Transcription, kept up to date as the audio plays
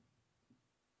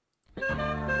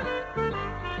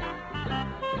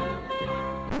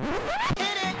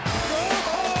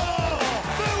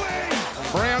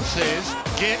Brown says,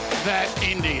 get that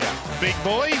India. Big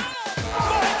boy.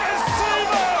 Marcus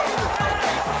Sivo!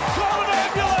 Call an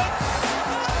ambulance!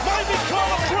 Maybe call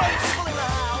a priest!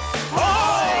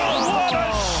 Oh, what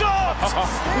a shot!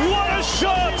 What a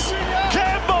shot!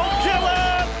 Campbell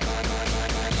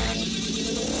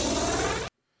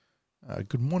Killer!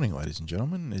 Good morning, ladies and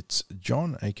gentlemen. It's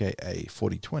John, aka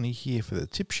 4020, here for the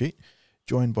tip sheet,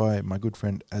 joined by my good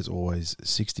friend, as always,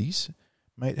 60s.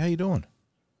 Mate, how you doing?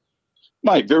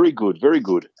 Mate, very good, very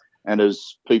good. And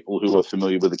as people who are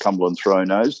familiar with the Cumberland Throw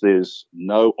knows, there's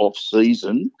no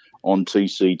off-season on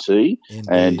TCT. Indeed.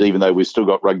 And even though we've still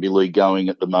got rugby league going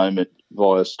at the moment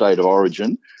via State of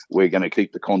Origin, we're going to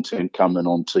keep the content coming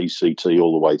on TCT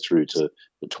all the way through to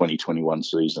the 2021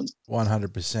 season.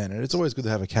 100%. And it's always good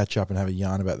to have a catch-up and have a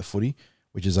yarn about the footy,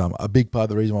 which is a big part of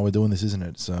the reason why we're doing this, isn't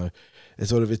it? So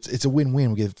it's a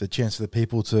win-win. We get the chance for the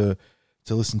people to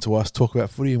listen to us talk about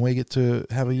footy, and we get to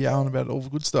have a yarn about all the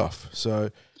good stuff.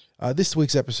 So this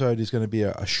week's episode is going to be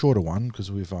a shorter one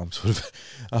because we've sort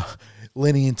of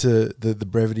leaning into the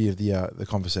brevity of the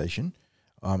conversation.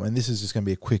 And this is just going to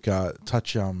be a quick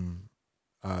touch up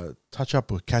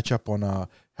or catch up on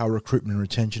how recruitment and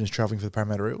retention is travelling for the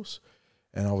Parramatta Eels.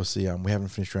 And obviously we haven't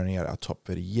finished rounding out our top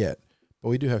 30 yet, but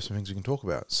we do have some things we can talk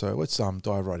about. So let's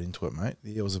dive right into it, mate.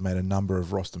 The Eels have made a number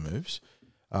of roster moves.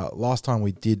 Last time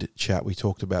we did chat, we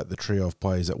talked about the trio of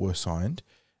players that were signed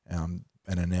and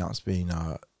announced, being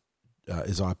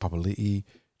Isaiah Papali'i,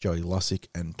 Joey Lussick,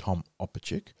 and Tom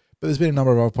Opachik. But there's been a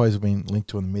number of other players who have been linked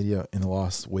to in the media in the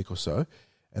last week or so,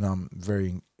 and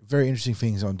very, very interesting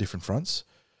things on different fronts.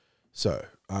 So,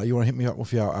 you want to hit me up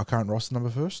with our current roster number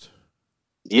first?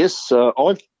 Yes,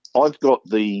 I've got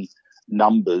the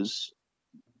numbers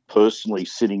personally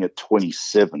sitting at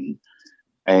 27,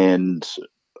 and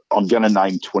I'm going to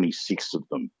name 26 of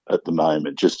them at the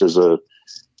moment, just as a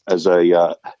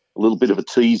little bit of a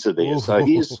teaser there. So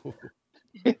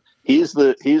here's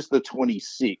the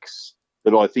 26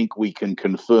 that I think we can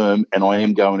confirm, and I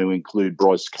am going to include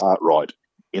Bryce Cartwright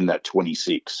in that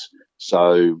 26.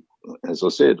 So, as I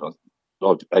said,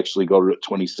 I've actually got it at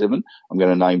 27. I'm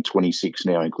going to name 26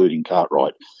 now, including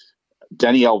Cartwright.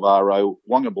 Danny Alvaro,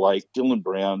 Wonga Blake, Dylan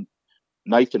Brown,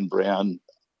 Nathan Brown,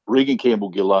 Regan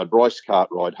Campbell-Gillard, Bryce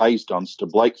Cartwright, Hayes Dunster,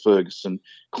 Blake Ferguson,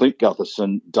 Clint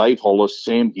Gutherson, Dave Hollis,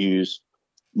 Sam Hughes,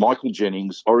 Michael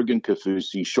Jennings, Oregon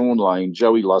Kafusi, Sean Lane,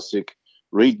 Joey Lussick,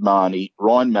 Reed Marnie,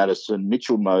 Ryan Madison,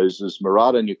 Mitchell Moses,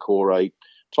 Murata Nyakore,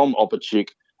 Tom Opachik,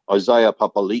 Isaiah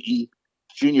Papali'i,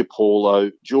 Junior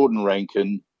Paulo, Jordan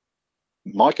Rankin,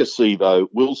 Micah Sivo,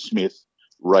 Will Smith,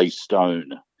 Ray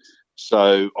Stone.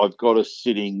 So I've got us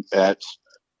sitting at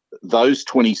those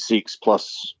 26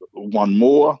 plus one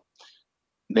more.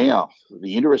 Now,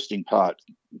 the interesting part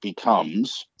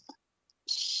becomes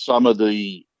some of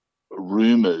the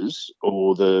rumours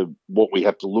or what we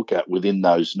have to look at within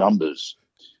those numbers.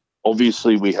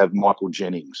 Obviously, we have Michael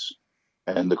Jennings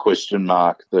and the question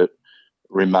mark that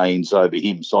remains over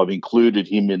him. So I've included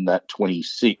him in that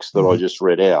 26 that I just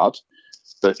read out.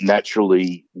 But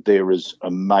naturally, there is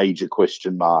a major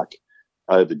question mark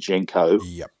over Jenko.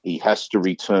 Yep. He has to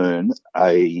return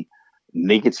a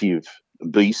negative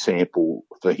B sample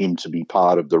for him to be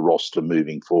part of the roster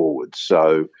moving forward.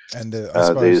 So, and I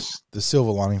suppose the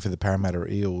silver lining for the Parramatta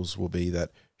Eels will be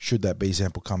that should that B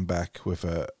sample come back with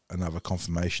another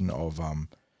confirmation of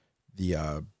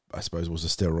I suppose it was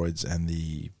the steroids and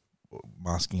the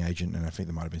masking agent, and I think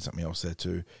there might have been something else there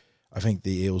too. I think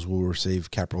the Eels will receive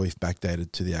cap relief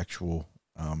backdated to the actual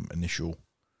initial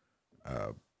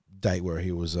date where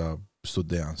he was stood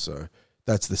down. So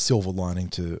that's the silver lining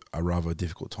to a rather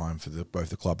difficult time for both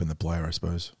the club and the player, I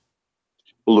suppose.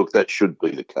 Well, look, that should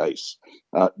be the case.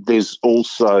 There's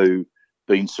also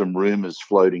been some rumours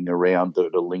floating around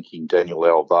that are linking Daniel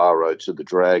Alvaro to the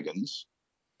Dragons.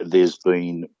 There's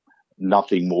been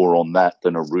nothing more on that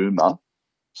than a rumour.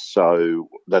 So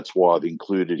that's why I've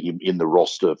included him in the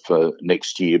roster for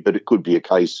next year. But it could be a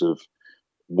case of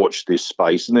watch this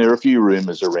space. And there are a few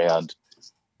rumours around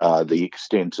the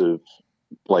extent of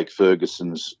Blake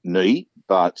Ferguson's knee,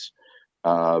 but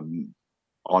I'm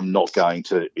not going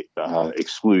to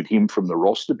exclude him from the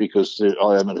roster because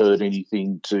I haven't heard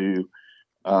anything to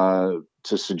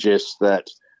suggest that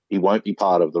he won't be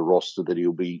part of the roster, that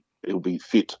he'll be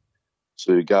fit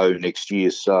to go next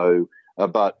year. So,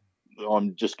 but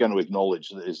I'm just going to acknowledge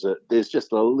that there's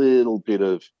just a little bit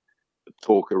of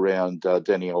talk around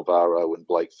Danny Alvaro and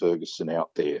Blake Ferguson out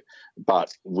there,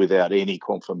 but without any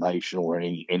confirmation or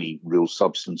any real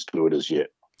substance to it as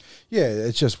yet. Yeah,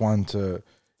 it's just one to,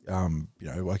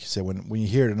 like you said, when you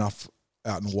hear it enough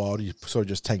out in the wild. You sort of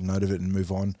just take note of it and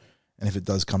move on. And if it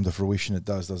does come to fruition, it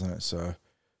does, doesn't it? So,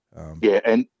 yeah,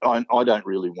 and I don't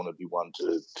really want to be one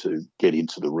to get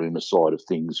into the rumour side of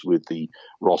things with the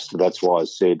roster. That's why I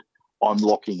said I'm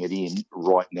locking it in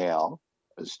right now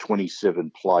as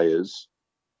 27 players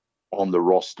on the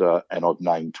roster, and I've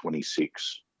named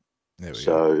 26. There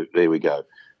we go.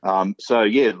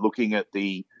 Looking at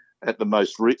the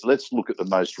most, let's look at the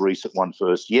most recent one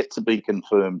first. Yet to be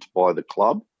confirmed by the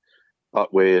club,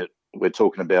 but we're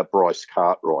talking about Bryce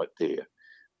Cartwright there.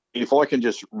 If I can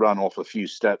just run off a few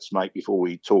stats, mate, before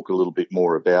we talk a little bit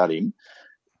more about him.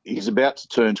 He's about to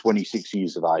turn 26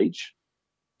 years of age,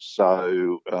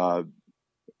 so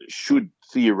should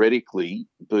theoretically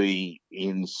be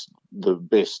in the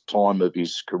best time of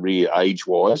his career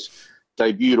age-wise.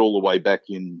 Debuted all the way back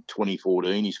in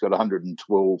 2014. He's got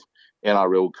 112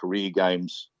 NRL career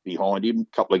games behind him,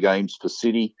 a couple of games for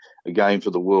City, a game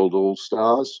for the World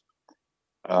All-Stars.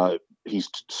 He's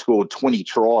scored 20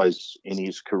 tries in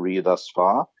his career thus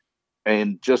far.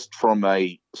 And just from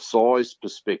a size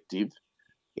perspective,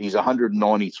 he's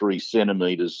 193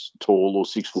 centimetres tall, or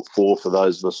 6'4" for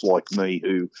those of us like me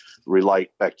who relate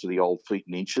back to the old feet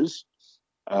and inches,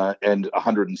 and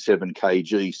 107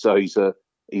 kg. So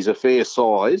he's a fair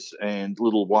size, and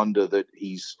little wonder that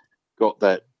he's got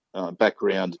that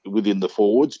background within the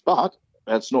forwards. But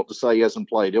that's not to say he hasn't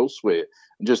played elsewhere.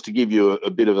 And just to give you a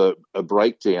bit of a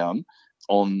breakdown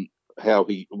on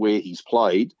where he's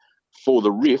played, for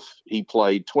the Riff, he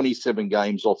played 27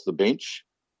 games off the bench,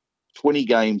 20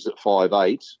 games at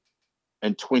 5'8",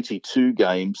 and 22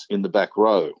 games in the back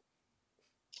row.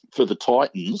 For the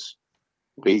Titans,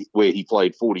 where he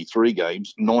played 43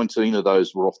 games, 19 of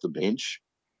those were off the bench,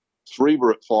 3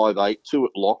 were at 5'8", 2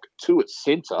 at lock, 2 at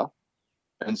centre,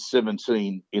 and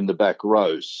 17 in the back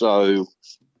row. So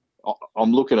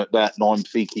I'm looking at that and I'm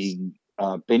thinking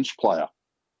bench player.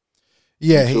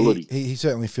 Yeah, he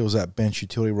certainly fills that bench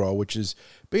utility role, which has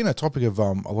been a topic of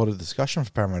a lot of discussion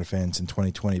for Parramatta fans in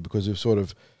 2020, because we've sort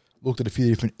of looked at a few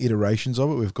different iterations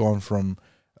of it. We've gone from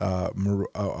I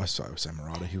say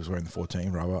Murata, he was wearing the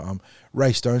 14 rubber.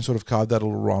 Ray Stone sort of carved that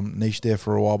little niche there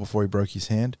for a while before he broke his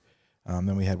hand.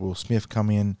 Then we had Will Smith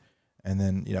come in, and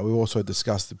then we also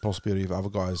discussed the possibility of other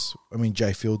guys. I mean,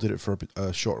 Jay Field did it for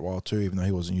a short while too, even though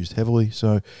he wasn't used heavily.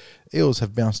 So Eels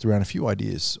have bounced around a few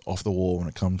ideas off the wall when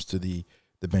it comes to the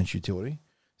bench utility.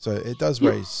 So it does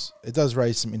raise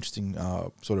some interesting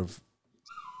sorry,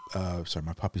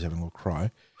 my puppy's having a little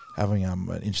cry, having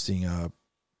an interesting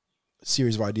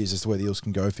series of ideas as to where the Eels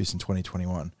can go for this in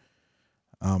 2021.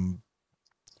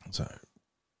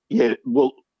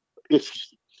 If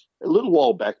a little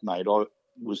while back, mate, I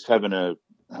was having I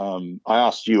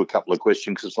asked you a couple of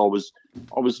questions because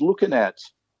I was looking at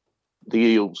the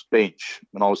Eels bench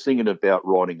and I was thinking about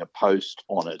writing a post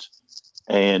on it,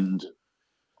 and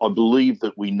I believe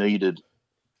that we needed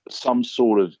some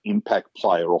sort of impact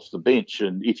player off the bench.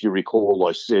 And if you recall,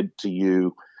 I said to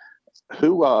you,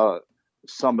 who are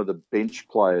some of the bench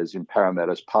players in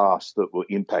Parramatta's past that were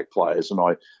impact players? And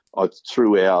I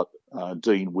threw out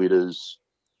Dean Witters,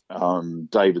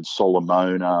 David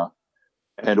Solomona,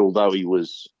 and although he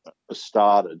was a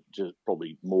starter, just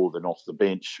probably more than off the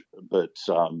bench, but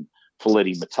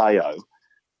Felitti Mateo.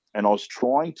 And I was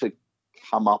trying to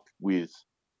come up with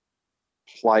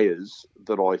players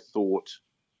that I thought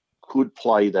could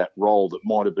play that role that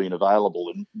might have been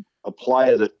available. And a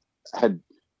player that had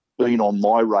been on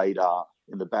my radar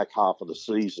in the back half of the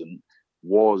season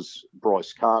was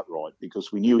Bryce Cartwright,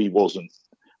 because we knew he wasn't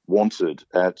wanted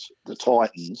at the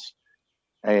Titans.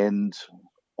 And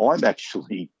I'm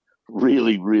actually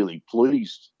really, really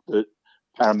pleased that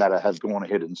Parramatta have gone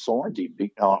ahead and signed him.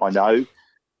 I know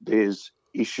there's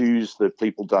issues that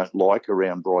people don't like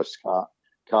around Bryce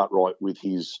Cartwright with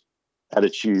his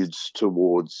attitudes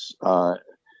towards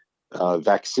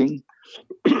vaccine,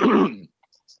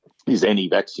 his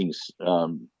anti-vaccine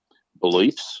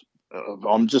beliefs.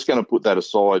 I'm just going to put that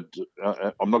aside.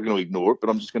 I'm not going to ignore it, but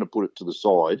I'm just going to put it to the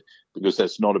side because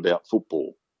that's not about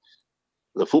football.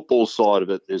 The football side of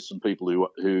it, there's some people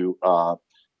who are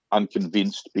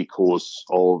unconvinced because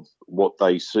of what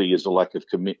they see as a lack of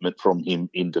commitment from him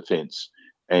in defence.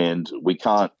 And we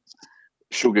can't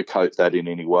sugarcoat that in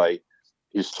any way.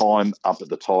 His time up at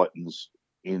the Titans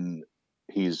in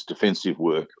his defensive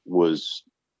work was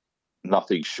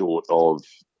nothing short of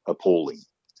appalling.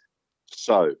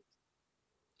 So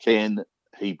can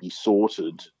he be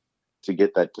sorted to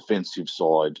get that defensive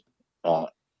side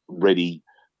ready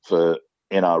for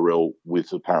NRL with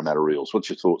the Parramatta Eels? What's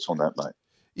your thoughts on that, mate?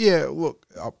 Yeah, look,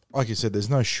 like you said, there's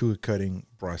no sugarcoating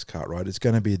Bryce Cartwright. It's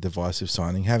going to be a divisive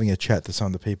signing. Having a chat to some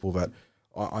of the people that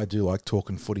I do like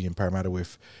talking footy in Parramatta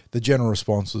with. The general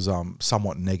response was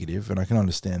somewhat negative, and I can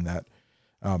understand that.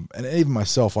 And even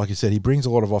myself, like I said, he brings a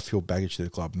lot of off-field baggage to the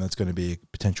club, and that's going to be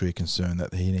potentially a concern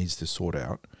that he needs to sort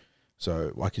out.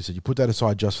 So, like you said, you put that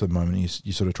aside just for the moment.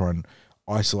 You sort of try and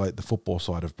isolate the football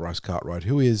side of Bryce Cartwright,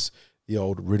 who is the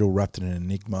old riddle wrapped in an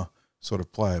enigma sort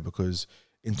of player, because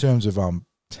in terms of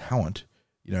talent,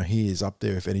 he is up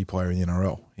there with any player in the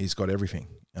NRL. He's got everything.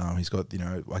 He's got,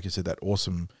 like I said, that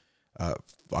awesome,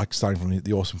 starting from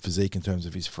the awesome physique in terms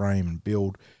of his frame and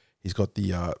build. He's got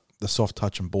the soft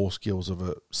touch and ball skills of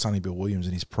a Sonny Bill Williams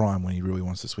in his prime when he really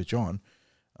wants to switch on.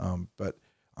 But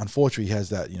unfortunately, he has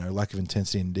that, lack of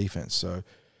intensity in defense. So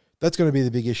that's going to be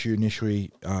the big issue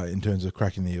initially in terms of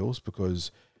cracking the Eels,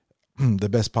 because the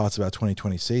best parts of our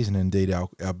 2020 season, indeed our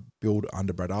build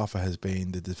under Brad Arthur, has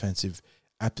been the defensive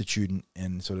aptitude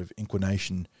and sort of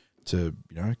inclination to,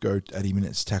 go 80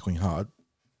 minutes tackling hard.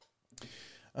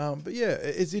 But yeah,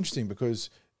 it's interesting because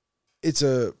it's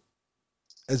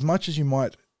as much as you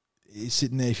might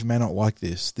sitting there, if you may not like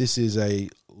this is a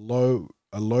low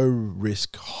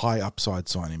risk, high upside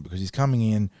signing, because he's coming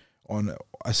in on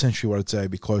essentially what I'd say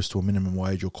would be close to a minimum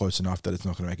wage, or close enough that it's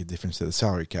not going to make a difference to the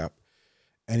salary cap.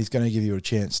 And he's going to give you a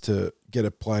chance to get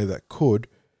a player that could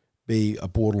be a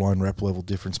borderline rep level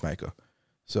difference maker.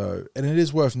 So, and it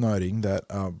is worth noting that,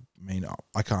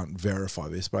 I can't verify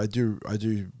this, but I do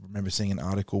remember seeing an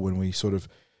article when we sort of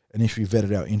initially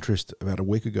vetted our interest about a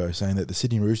week ago, saying that the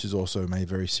Sydney Roosters also made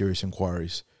very serious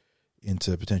inquiries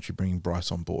into potentially bringing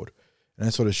Bryce on board. And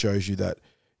that sort of shows you that,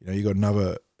 you got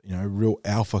another, real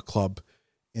alpha club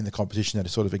in the competition that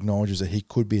sort of acknowledges that he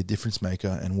could be a difference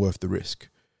maker and worth the risk.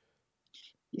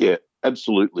 Yeah,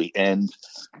 absolutely. And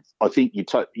I think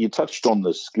you touched on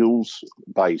the skills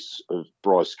base of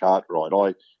Bryce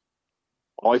Cartwright.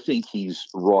 I think he's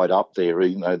right up there,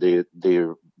 even though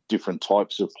they're different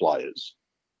types of players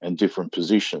and different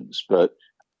positions. But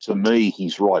to me,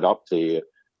 he's right up there,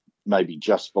 maybe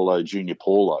just below Junior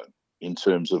Paulo in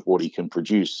terms of what he can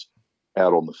produce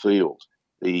out on the field.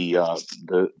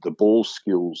 The ball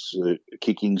skills, the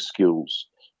kicking skills.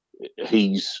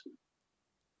 He's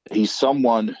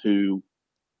someone who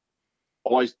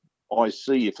I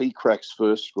see, if he cracks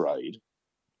first grade,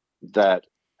 that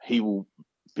he will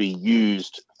be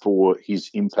used for his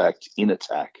impact in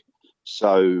attack.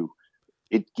 So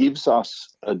it gives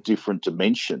us a different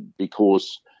dimension,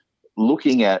 because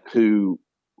looking at who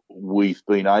we've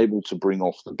been able to bring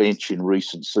off the bench in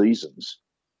recent seasons,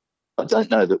 I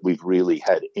don't know that we've really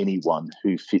had anyone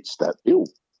who fits that bill.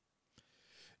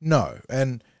 No,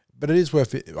 but it is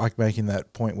worth making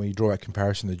that point when you draw that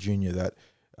comparison to Junior, that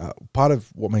part of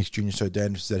what makes Junior so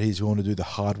dangerous is that he's willing to do the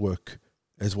hard work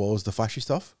as well as the flashy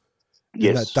stuff.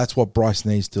 Yes. That's what Bryce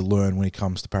needs to learn when he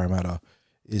comes to Parramatta,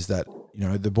 is that,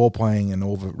 the ball playing and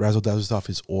all the razzle-dazzle stuff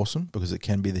is awesome, because it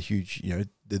can be the huge,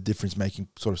 the difference-making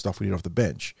sort of stuff we need off the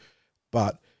bench.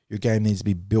 But your game needs to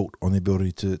be built on the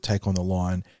ability to take on the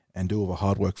line and do all the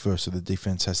hard work first, so the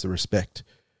defense has to respect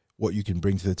what you can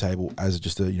bring to the table as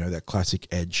just that classic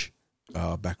edge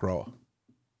back rower.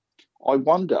 I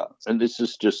wonder, and this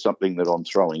is just something that I'm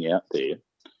throwing out there,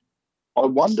 I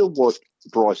wonder what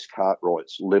Bryce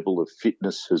Cartwright's level of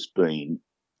fitness has been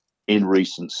in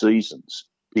recent seasons,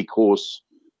 because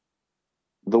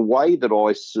the way that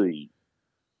I see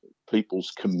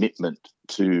people's commitment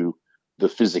to the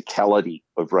physicality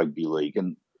of rugby league,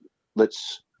 and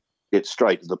let's get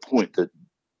straight to the point that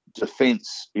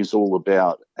defence is all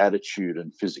about attitude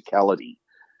and physicality.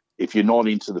 If you're not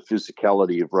into the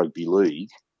physicality of rugby league,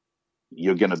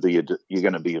 you're going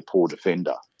to be a poor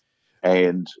defender.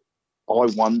 And I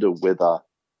wonder whether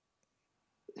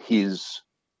if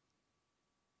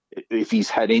he's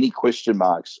had any question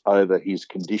marks over his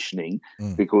conditioning,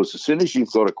 because as soon as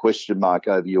you've got a question mark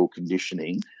over your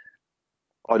conditioning,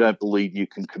 I don't believe you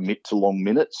can commit to long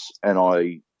minutes. And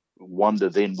I wonder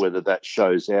then whether that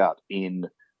shows out in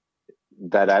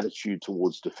that attitude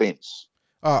towards defence.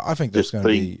 I think that's going to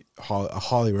be a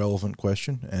highly relevant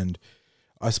question. And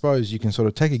I suppose you can sort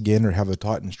of take a gander at how the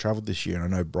Titans travelled this year. And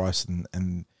I know Bryce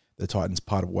and the Titans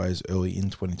parted ways early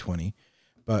in 2020.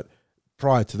 But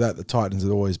prior to that, the Titans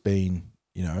had always been,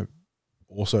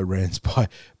 also ran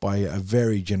by a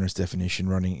very generous definition,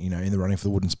 running, in the running for the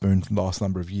wooden spoon for the last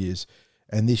number of years.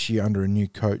 And this year, under a new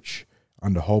coach,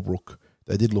 under Holbrook,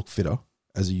 they did look fitter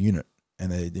as a unit,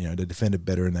 and they defended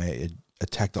better and they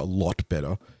attacked a lot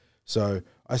better. So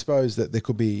I suppose that there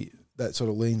could be, that sort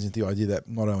of leans into the idea that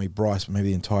not only Bryce, but maybe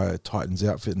the entire Titans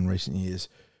outfit in recent years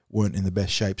weren't in the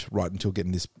best shapes right until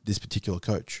getting this particular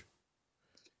coach.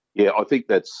 Yeah, I think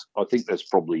that's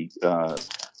probably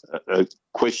a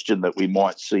question that we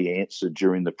might see answered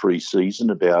during the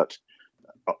pre-season about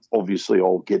obviously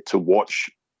I'll get to watch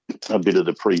a bit of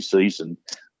the pre-season.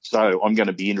 So I'm going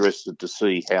to be interested to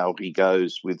see how he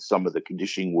goes with some of the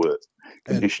conditioning work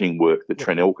that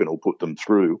Trent Elkin will put them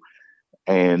through,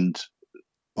 and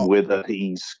whether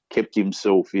he's kept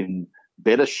himself in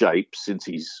better shape since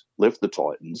he's left the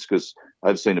Titans, because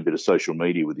I've seen a bit of social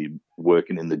media with him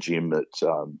working in the gym at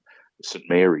St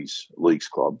Mary's Leagues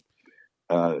Club,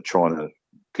 trying to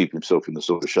keep himself in the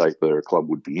sort of shape where a club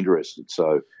would be interested.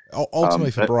 So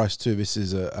ultimately for Bryce too, this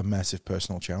is a massive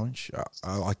personal challenge.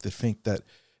 I like to think that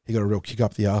he got a real kick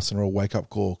up the arse and a real wake-up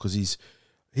call, because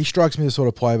he strikes me as the sort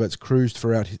of player that's cruised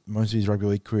throughout most of his rugby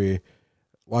league career,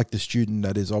 like the student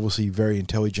that is obviously very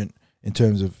intelligent in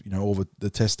terms of, you know, all the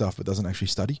test stuff, but doesn't actually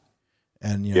study.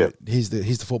 And, you know, he's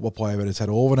the football player that has had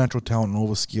all the natural talent and all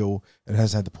the skill and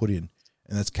hasn't had to put in.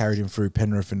 And that's carried him through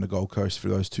Penrith and the Gold Coast for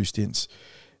those 2 stints.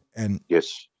 And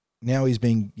now he's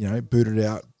being, you know, booted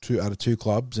out of 2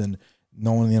 clubs, and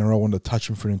no one in the NRL wanted to touch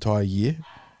him for an entire year,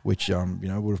 which, you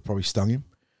know, would have probably stung him.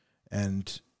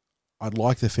 And I'd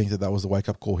like to think that was the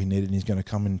wake-up call he needed, and he's going to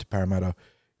come into Parramatta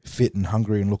fit and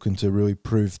hungry and looking to really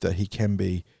prove that he can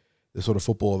be the sort of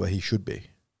footballer that he should be.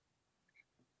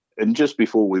 And just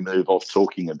before we move off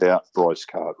talking about Bryce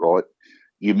Cartwright,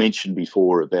 you mentioned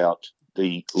before about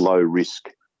the low-risk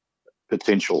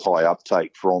potential high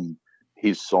uptake from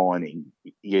his signing.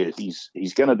 Yeah,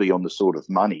 he's going to be on the sort of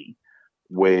money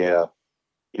where,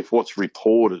 if what's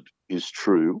reported is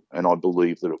true, and I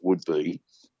believe that it would be,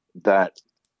 that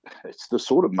it's the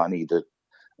sort of money that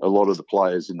a lot of the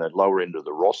players in the lower end of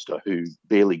the roster who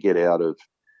barely get out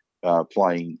of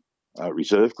playing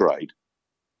reserve grade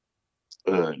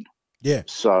earn. Yeah.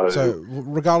 So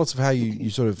regardless of how you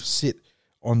sort of sit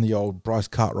on the old Bryce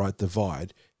Cartwright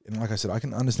divide, and like I said, I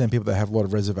can understand people that have a lot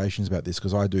of reservations about this,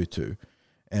 because I do too.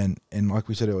 And like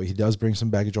we said earlier, he does bring some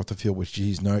baggage off the field, which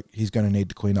he's going to need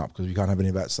to clean up, because we can't have any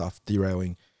of that stuff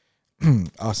derailing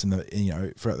us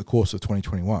throughout the course of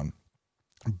 2021.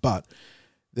 But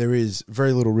there is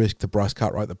very little risk to Bryce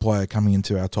Cartwright, the player, coming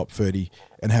into our top 30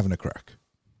 and having a crack.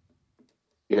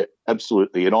 Yeah,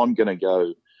 absolutely. And I'm going to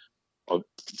go, I've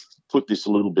put this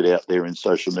a little bit out there in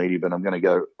social media, but I'm going to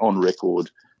go on record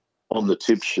on the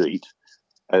tip sheet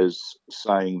as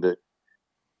saying that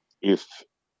if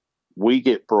we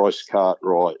get Bryce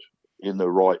Cartwright in the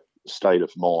right state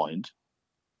of mind,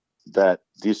 that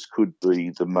this could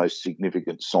be the most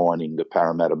significant signing that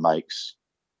Parramatta makes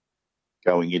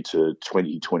going into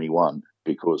 2021,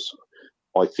 because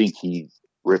I think he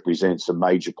represents a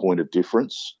major point of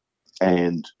difference.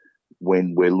 And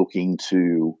when we're looking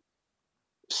to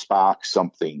spark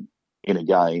something in a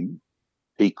game,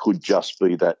 he could just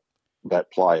be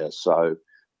that player. So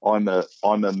I'm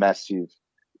a massive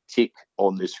tick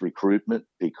on this recruitment,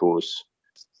 because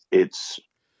it's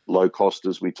low cost,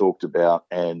 as we talked about,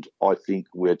 and I think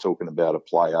we're talking about a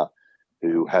player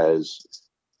who has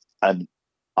an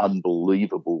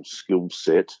unbelievable skill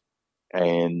set,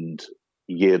 and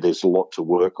there's a lot to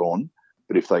work on,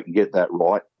 but if they can get that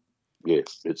right,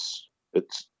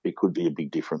 it could be a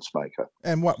big difference maker.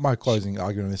 And what my closing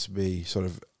argument on this would be, sort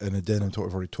of an addendum to what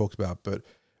we've already talked about, but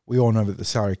we all know that the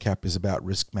salary cap is about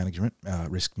risk management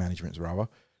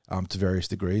to various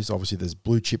degrees. Obviously, there's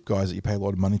blue chip guys that you pay a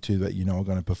lot of money to that you know are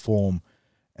going to perform,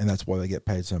 and that's why they get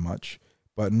paid so much.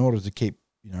 But in order to keep,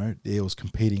 you know, the Eels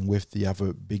competing with the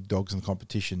other big dogs in the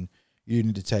competition, you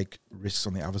need to take risks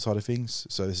on the other side of things.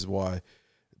 So this is why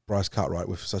Bryce Cartwright,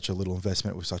 with such a little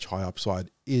investment, with such high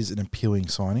upside, is an appealing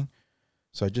signing.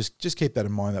 So just keep that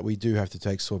in mind, that we do have to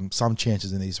take some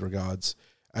chances in these regards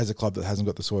as a club that hasn't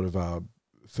got the sort of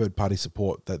third-party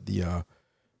support that the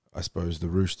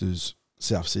Roosters,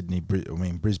 South Sydney,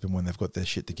 Brisbane, when they've got their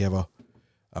shit together,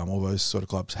 all those sort of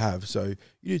clubs have. So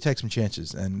you do take some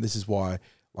chances, and this is why,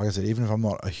 like I said, even if I'm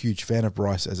not a huge fan of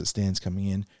Bryce as it stands coming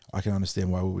in, I can understand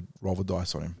why we would roll the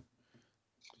dice on him.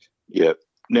 Yeah.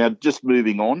 Now, just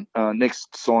moving on,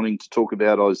 next signing to talk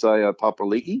about, Isaiah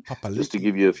Papali'i. Just to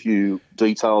give you a few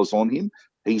details on him,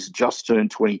 he's just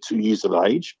turned 22 years of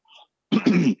age.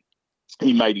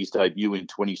 He made his debut in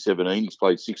 2017. He's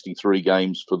played 63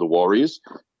 games for the Warriors.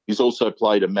 He's also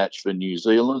played a match for New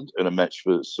Zealand and a match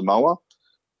for Samoa.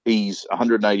 He's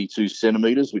 182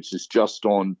 centimetres, which is just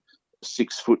on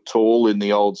 6 foot tall in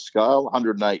the old scale,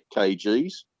 108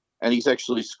 kgs. And he's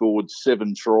actually scored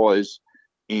 7 tries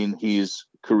in his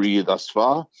career thus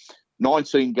far.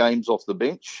 19 games off the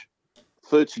bench,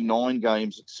 39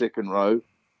 games at second row,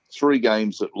 3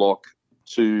 games at lock,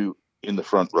 2 in the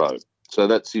front row. So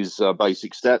that's his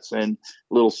basic stats. And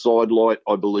a little sidelight,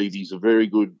 I believe he's a very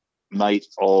good mate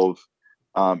of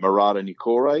Marata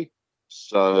Niukore.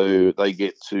 So they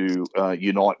get to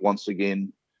unite once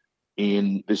again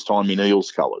in this time in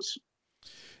Eels colours.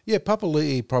 Yeah,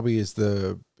 Papali'i probably is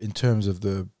in terms of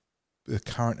the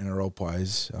current NRL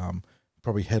players,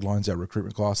 probably headlines our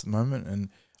recruitment class at the moment. And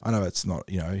I know it's not,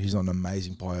 he's not an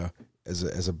amazing player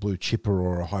as a blue chipper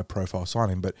or a high profile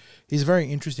signing, but he's a very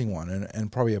interesting one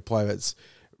and probably a player that's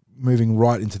moving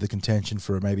right into the contention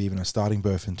for maybe even a starting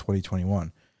berth in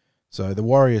 2021. So the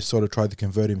Warriors sort of tried to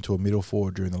convert him to a middle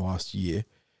forward during the last year,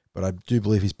 but I do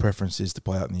believe his preference is to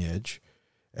play out on the edge.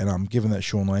 And given that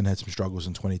Sean Lane had some struggles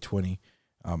in 2020,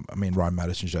 Ryan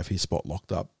Madison should have his spot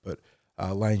locked up, but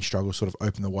Lane's struggles sort of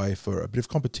opened the way for a bit of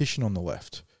competition on the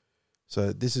left.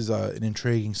 So this is an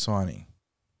intriguing signing.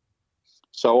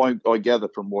 So I gather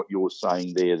from what you're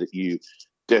saying there that you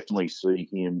definitely see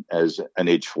him as an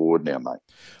edge forward now, mate.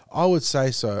 I would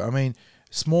say so.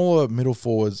 Smaller middle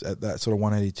forwards at that sort of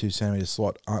 182 centimetre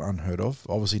slot aren't unheard of.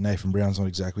 Obviously, Nathan Brown's not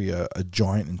exactly a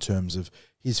giant in terms of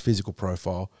his physical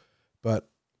profile, but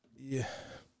yeah,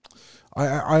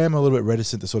 I am a little bit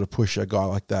reticent to sort of push a guy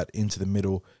like that into the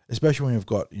middle, especially when you've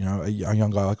got a young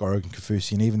guy like Oregon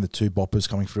Kaufusi and even the two boppers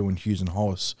coming through in Hughes and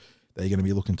Hollis that you're going to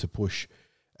be looking to push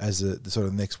as the sort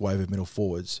of next wave of middle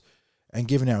forwards. And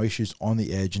given our issues on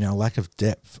the edge and our lack of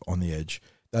depth on the edge,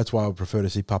 that's why I would prefer to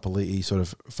see Papali'i sort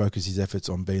of focus his efforts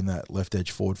on being that left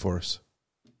edge forward for us.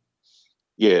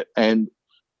 Yeah, and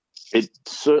it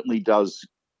certainly does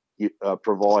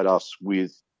provide us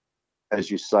with, as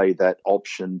you say, that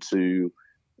option to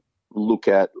look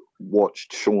at what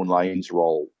Sean Lane's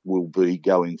role will be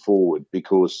going forward,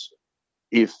 because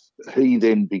if he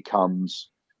then becomes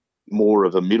more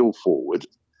of a middle forward,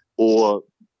 or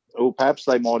perhaps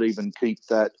they might even keep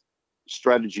that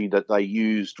strategy that they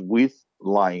used with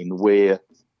Lane where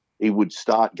he would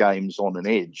start games on an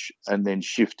edge and then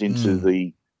shift into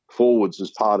the forwards as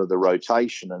part of the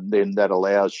rotation, and then that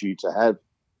allows you to have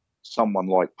someone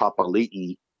like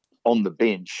Papali'i on the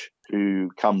bench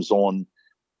who comes on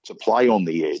to play on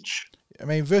the edge.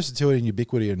 Versatility and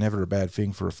ubiquity are never a bad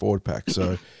thing for a forward pack.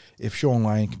 So if Sean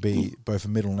Lane can be both a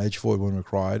middle and edge forward when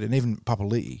required, and even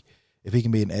Papali'i, if he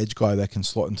can be an edge guy that can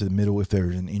slot into the middle if there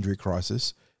is an injury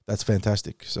crisis, that's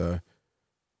fantastic. So,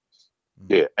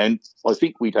 yeah, and I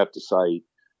think we'd have to say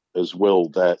as well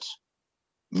that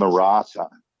Murata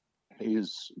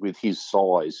is, with his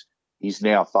size, he's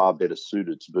now far better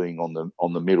suited to being on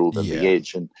the middle than the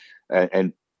edge,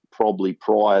 and probably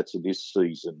prior to this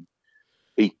season,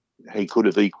 he could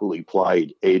have equally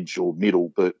played edge or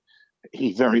middle, but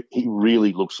he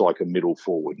really looks like a middle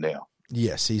forward now.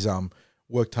 Yes, he's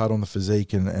worked hard on the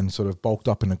physique and sort of bulked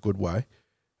up in a good way.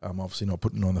 Obviously not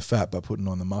putting on the fat, but putting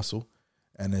on the muscle,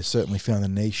 and has certainly found a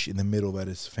niche in the middle that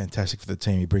is fantastic for the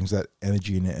team. He brings that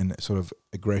energy and sort of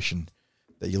aggression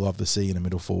that you love to see in a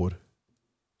middle forward.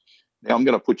 Now I'm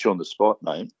going to put you on the spot,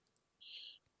 mate.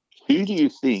 Who do you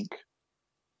think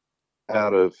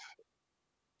out of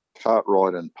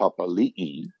Cartwright and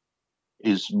Papali'i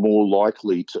is more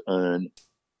likely to earn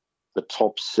the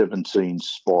top 17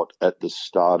 spot at the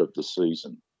start of the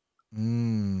season?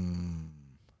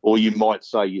 Or you might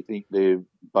say you think they're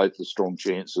both a strong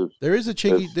chance of. There is a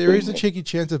cheeky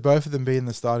chance of both of them being in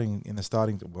the starting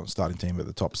team, but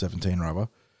the top 17 rather.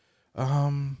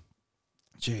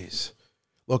 Jeez.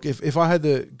 Look, if I had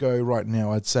to go right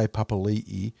now, I'd say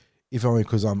Papali'i, if only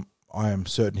because I am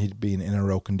certain he'd be in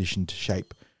NRL conditioned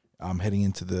shape heading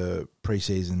into the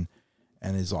preseason,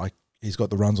 and he's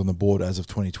got the runs on the board as of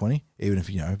 2020. Even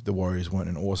if the Warriors weren't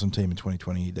an awesome team in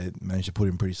 2020, they managed to put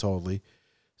him pretty solidly.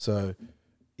 So,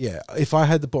 yeah, if I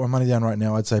had to put my money down right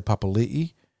now, I'd say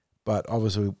Papali'i. But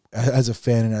obviously, as a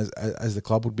fan and as the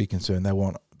club would be concerned, they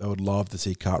would love to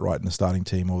see Cartwright in the starting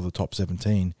team or the top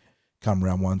 17 come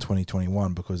round 1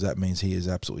 2021, because that means he has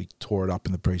absolutely tore it up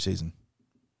in the preseason.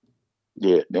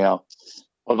 Yeah. Now,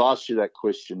 I've asked you that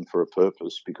question for a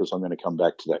purpose, because I'm going to come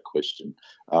back to that question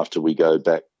after we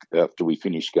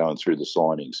finish going through the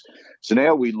signings. So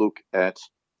now we look at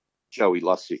Joey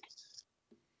Lussick.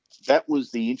 That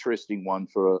was the interesting one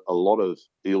for a lot of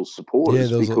Eels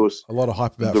supporters, because a lot of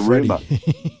hype about the Freddie. rumour.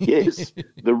 Yes,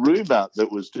 the rumour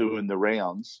that was doing the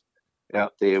rounds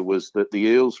out there was that the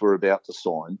Eels were about to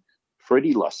sign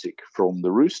Freddie Lussick from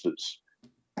the Roosters,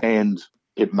 and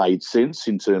it made sense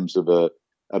in terms of a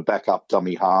backup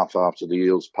dummy half after the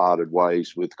Eels parted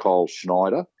ways with Kyle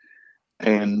Schneider.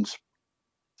 And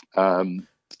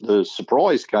the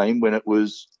surprise came when it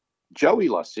was Joey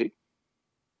Lussick,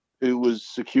 who was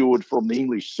secured from the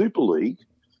English Super League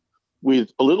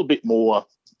with a little bit more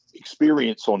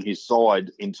experience on his side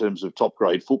in terms of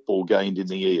top-grade football gained in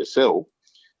the ESL,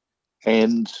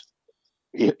 and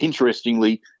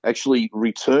interestingly, actually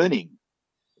returning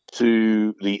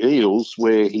to the Eels,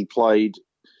 where he played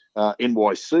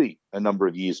NYC a number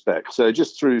of years back. So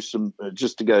just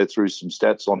to go through some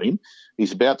stats on him,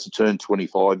 he's about to turn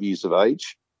 25 years of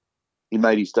age. He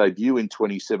made his debut in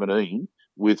 2017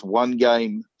 with one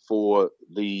game for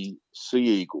the Sea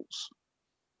Eagles.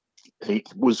 He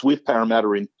was with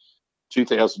Parramatta in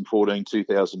 2014,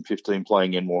 2015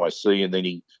 playing NYC, and then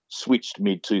he switched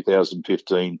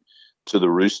mid-2015 to the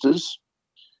Roosters.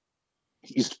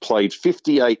 He's played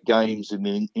 58 games in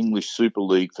the English Super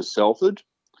League for Salford.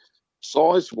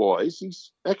 Size-wise,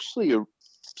 he's actually a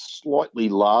slightly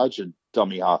larger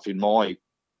dummy half in my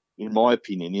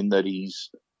opinion, in that he's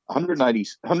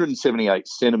 178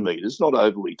 centimetres, not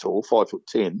overly tall,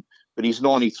 5'10", but he's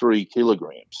 93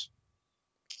 kilograms.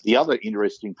 The other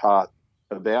interesting part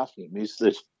about him is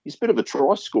that he's a bit of a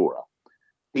try scorer.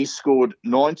 He's scored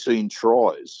 19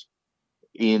 tries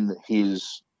in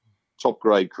his top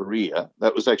grade career.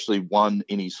 That was actually one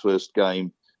in his first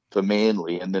game for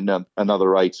Manly, and then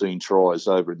another 18 tries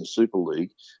over in the Super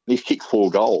League. And he's kicked 4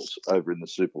 goals over in the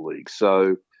Super League.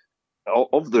 So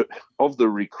of the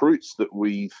recruits that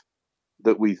we've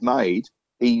made,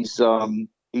 he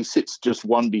sits just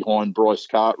one behind Bryce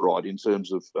Cartwright in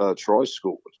terms of tries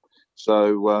scored.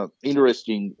 So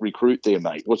interesting recruit there,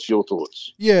 mate. What's your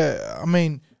thoughts? Yeah, I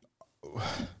mean,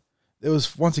 it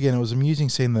was amusing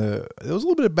seeing there was a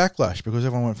little bit of backlash because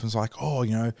everyone went from like, oh,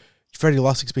 you know, Freddie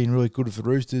Lussick's been really good with the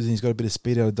Roosters and he's got a bit of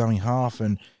speed out of dummy half,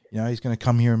 and you know he's going to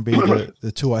come here and be the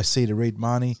 2IC to Reed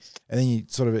Mahoney. And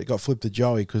then it got flipped to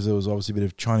Joey because there was obviously a bit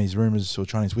of Chinese rumours or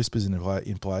Chinese whispers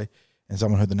in play, and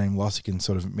someone heard the name Lussick and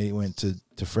sort of immediately went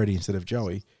to Freddie instead of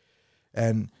Joey.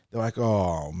 And they're like,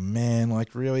 oh man,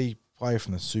 like really, player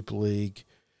from the Super League.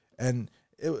 And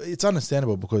it's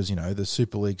understandable because, you know, the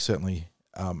Super League certainly,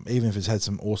 even if it's had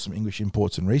some awesome English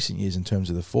imports in recent years in terms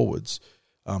of the forwards,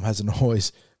 hasn't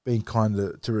always been kind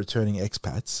to returning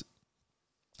expats.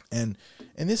 And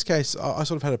in this case, I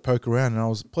sort of had a poke around and I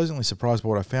was pleasantly surprised by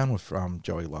what I found with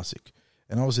Joey Lussick.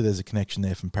 And obviously there's a connection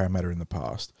there from Parramatta in the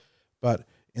past. But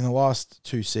in the last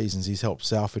 2 seasons, he's helped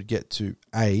Salford get to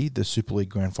the Super League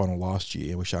Grand Final last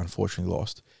year, which they unfortunately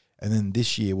lost. And then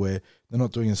this year, where they're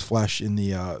not doing as flash in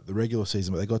the regular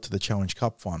season, but they got to the Challenge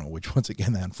Cup final, which once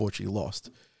again they unfortunately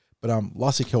lost. But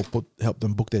Lussick helped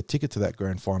them book their ticket to that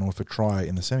grand final with a try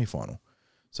in the semi-final.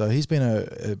 So he's been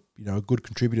a good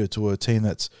contributor to a team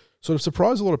that's sort of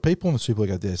surprised a lot of people in the Super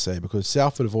League, I dare say, because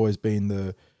Salford have always been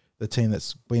the team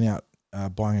that's been out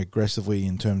buying aggressively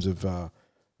in terms of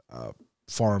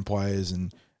foreign players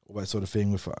and all that sort of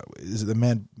thing. With is it the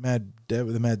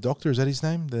Mad Doctor? Is that his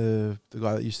name? The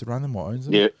guy that used to run them or owns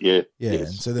them? Yeah. Yes.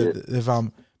 And so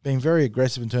they've been very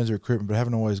aggressive in terms of recruitment, but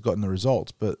haven't always gotten the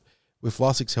results. But with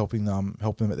Lussick's helping them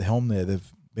at the helm there,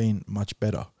 they've been much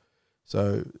better.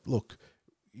 So look,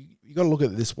 you got to look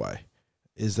at it this way: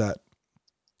 is that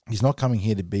he's not coming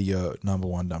here to be your number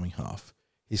one dummy half.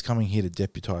 He's coming here to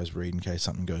deputise Reed in case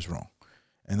something goes wrong.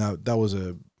 And that was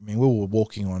we were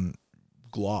walking on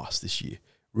glass this year.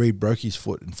 Reed broke his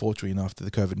foot, unfortunately enough, that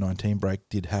the COVID-19 break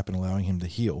did happen, allowing him to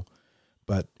heal.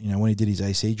 But, you know, when he did his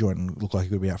AC joint and looked like he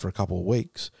could be out for a couple of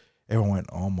weeks, everyone went,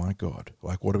 oh my God,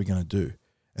 like, what are we going to do?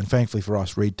 And thankfully for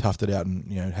us, Reed toughed it out and,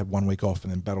 you know, had 1 week off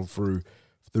and then battled through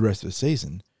for the rest of the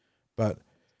season. But,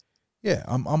 yeah,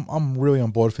 I'm really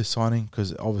on board for this signing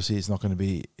because obviously it's not going to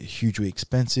be hugely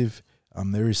expensive.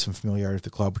 There is some familiarity with the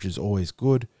club, which is always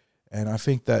good. And I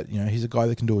think that, you know, he's a guy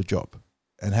that can do a job.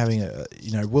 And having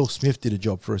Will Smith did a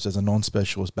job for us as a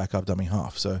non-specialist backup dummy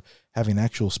half. So having an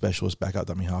actual specialist backup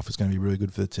dummy half is going to be really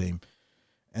good for the team.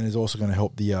 And is also going to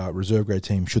help the reserve grade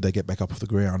team, should they get back up off the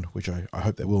ground, which I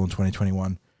hope they will in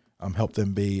 2021, help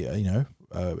them be,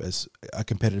 as a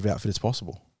competitive outfit as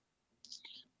possible.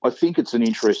 I think it's an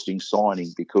interesting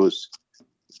signing because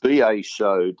BA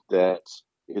showed that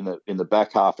in the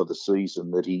back half of the season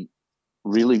that he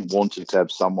really wanted to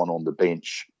have someone on the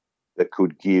bench that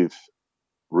could give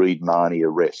Reed Mahoney a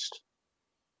rest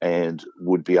and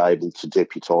would be able to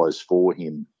deputise for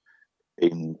him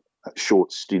in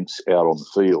short stints out on the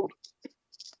field.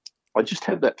 I just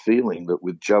have that feeling that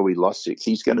with Joey Lussick,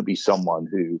 he's going to be someone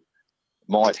who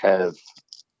might have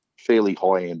fairly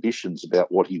high ambitions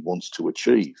about what he wants to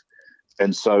achieve.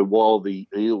 And so while the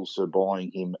Eels are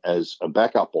buying him as a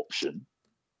backup option,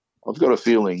 I've got a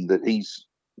feeling that he's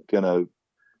going to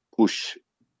push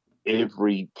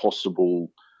every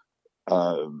possible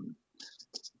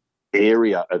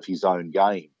area of his own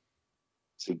game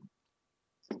to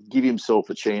give himself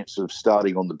a chance of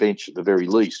starting on the bench at the very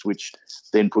least, which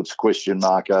then puts a question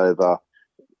mark over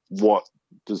what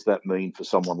does that mean for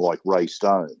someone like Ray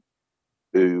Stone,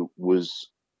 who was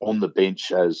on the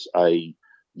bench as a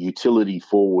utility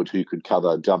forward who could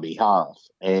cover dummy half.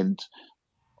 And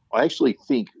I actually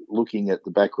think, looking at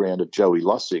the background of Joey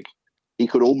Lussick, he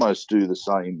could almost do the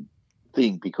same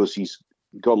thing because he's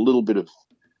got a little bit of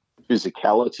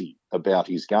physicality about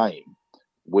his game,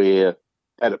 where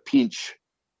at a pinch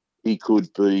he could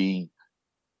be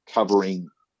covering,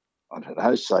 I don't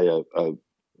know, say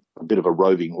a bit of a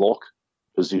roving lock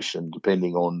position,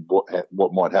 depending on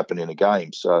what might happen in a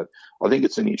game. So I think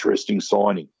it's an interesting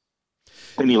signing.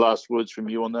 Any last words from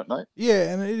you on that, mate?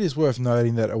 Yeah, and it is worth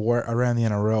noting that around the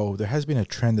NRL, there has been a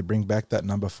trend to bring back that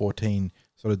number 14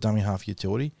 sort of dummy half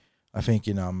utility. I think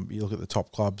you look at the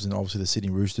top clubs, and obviously the Sydney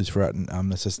Roosters, for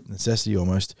necessity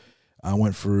almost,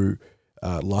 went through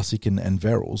Lussick and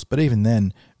Verrills. But even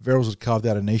then, Verrills had carved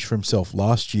out a niche for himself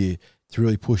last year to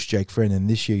really push Jake Friend, and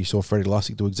this year you saw Freddie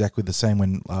Lussick do exactly the same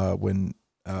when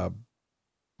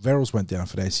Verrills went down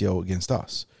for the ACL against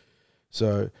us.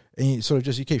 So, and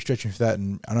you keep stretching for that,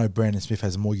 and I know Brandon Smith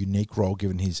has a more unique role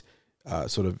given his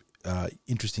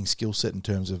interesting skill set in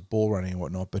terms of ball running and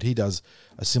whatnot, but he does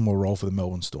a similar role for the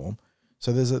Melbourne Storm.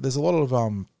 So there's a lot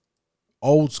of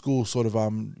old school sort of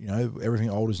everything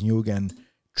old is new again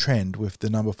trend with the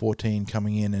number 14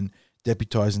 coming in and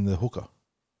deputising the hooker.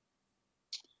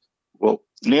 Well,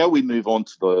 now we move on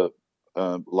to the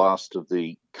last of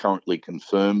the currently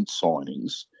confirmed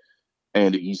signings,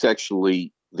 and he's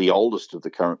actually the oldest of the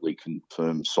currently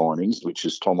confirmed signings, which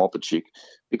is Tom Opachik,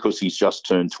 because he's just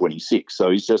turned 26. So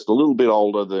he's just a little bit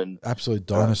older than... Absolute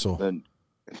dinosaur. Than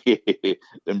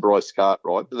Bryce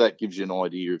Cartwright, but that gives you an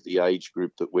idea of the age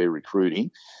group that we're recruiting.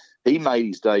 He made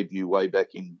his debut way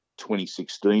back in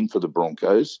 2016 for the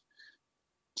Broncos.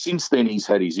 Since then, he's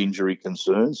had his injury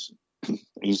concerns.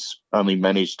 He's only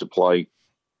managed to play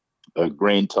a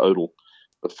grand total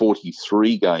of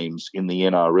 43 games in the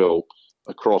NRL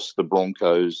across the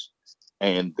Broncos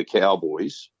and the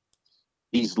Cowboys.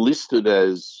 He's listed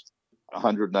as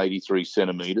 183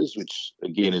 centimetres, which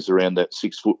again is around that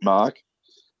 6 foot mark.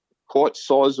 Quite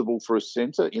sizable for a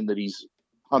centre in that he's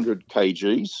 100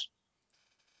 kgs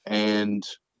and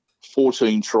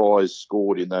 14 tries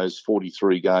scored in those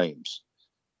 43 games.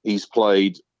 He's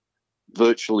played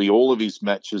virtually all of his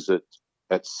matches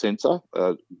at centre,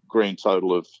 a grand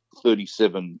total of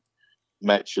 37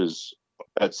 matches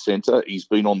at centre. He's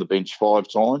been on the bench 5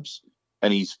 times,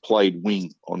 and he's played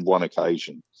wing on 1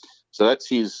 occasion. So that's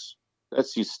his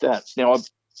stats. Now,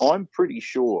 I'm pretty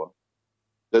sure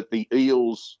that the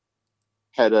Eels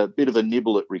had a bit of a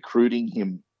nibble at recruiting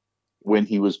him when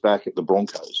he was back at the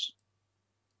Broncos.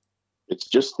 It's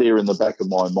just there in the back of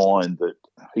my mind that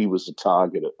he was a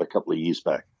target a couple of years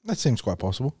back. That seems quite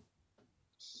possible.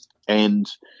 And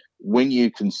when you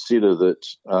consider that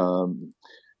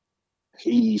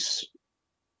he's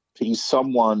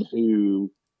someone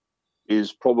who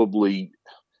is probably,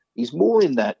 he's more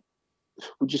in that,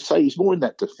 would you say he's more in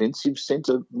that defensive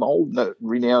centre mould,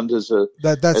 renowned as a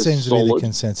That as seems solid? to be the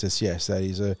consensus, yes, that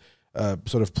he's a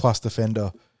sort of plus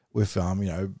defender with,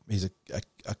 he's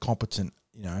a competent,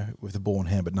 with the ball in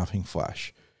hand, but nothing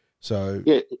flash. So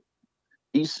yeah,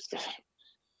 he's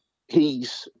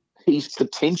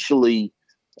potentially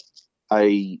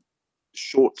a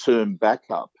short-term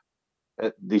backup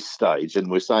at this stage, and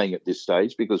we're saying at this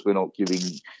stage because we're not giving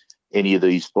any of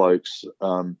these blokes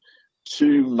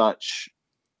too much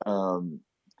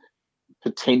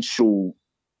potential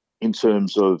in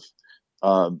terms of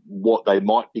what they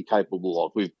might be capable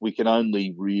of. We can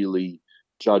only really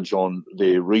judge on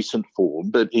their recent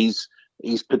form, but he's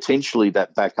potentially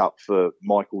that backup for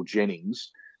Michael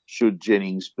Jennings should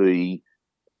Jennings be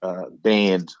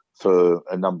banned for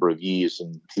a number of years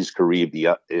and his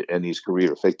career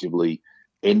effectively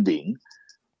ending.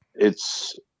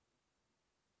 Is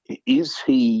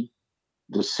he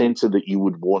the centre that you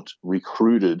would want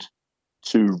recruited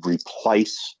to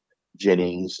replace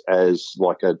Jennings as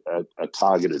like a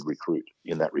targeted recruit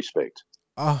in that respect?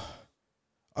 I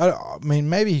mean,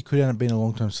 maybe he could end up being a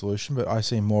long-term solution, but I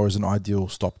see him more as an ideal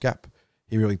stopgap.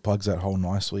 He really plugs that hole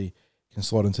nicely, can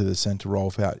slot into the centre role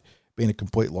without being a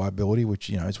complete liability, which,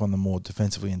 is one of the more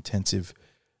defensively intensive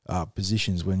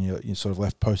positions when you're sort of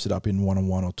left posted up in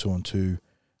 1-on-1 or 2-on-2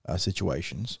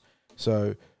 situations.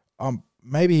 So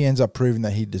maybe he ends up proving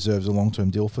that he deserves a long-term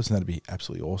deal for us, and that'd be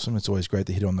absolutely awesome. It's always great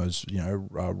to hit on those,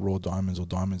 raw diamonds or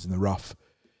diamonds in the rough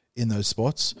in those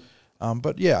spots.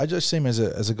 But yeah, I just see him as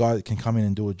a guy that can come in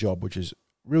and do a job, which is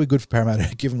really good for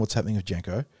Parramatta given what's happening with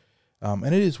Jenko. And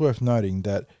it is worth noting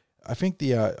that I think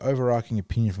the overarching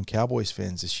opinion from Cowboys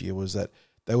fans this year was that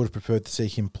they would have preferred to see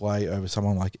him play over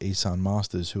someone like Isan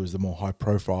Masters, who is the more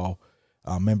high-profile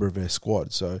member of their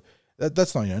squad. So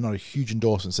that's not not a huge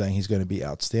endorsement saying he's going to be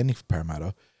outstanding for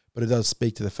Parramatta, but it does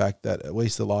speak to the fact that at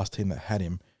least the last team that had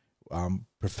him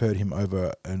preferred him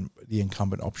over the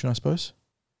incumbent option, I suppose.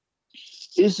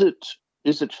 Is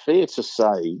it fair to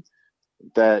say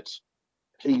that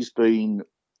he's been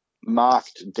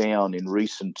marked down in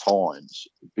recent times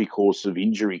because of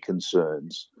injury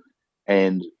concerns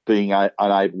and being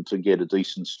unable to get a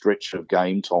decent stretch of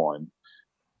game time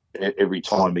every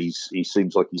time he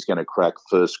seems like he's going to crack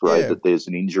first grade, that there's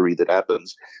an injury that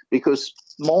happens? Because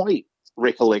my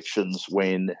recollections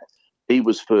when he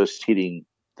was first hitting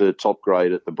the top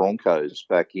grade at the Broncos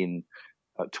back in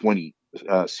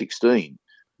 2016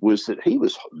 was that he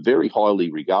was very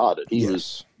highly regarded. He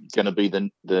was going to be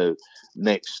the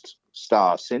next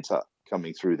star centre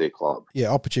coming through their club. Yeah,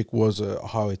 Opachik was a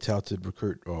highly touted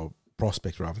recruit, or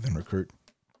prospect rather than recruit,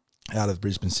 out of the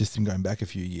Brisbane system going back a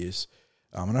few years.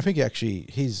 And I think actually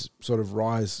his sort of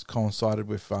rise coincided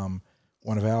with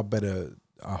one of our better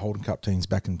Holden Cup teams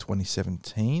back in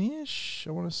 2017-ish,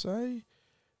 I want to say,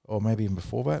 or maybe even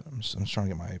before that. I'm just trying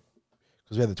to get my...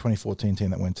 Because we had the 2014 team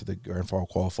that went to the Grand Final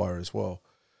qualifier as well.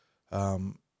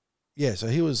 So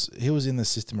he was in the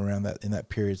system around that, in that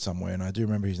period somewhere, and I do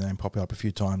remember his name popping up a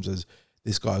few times as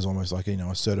this guy's almost like,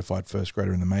 a certified first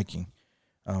grader in the making.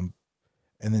 And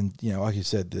then, like you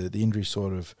said, the injury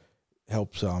sort of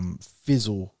helps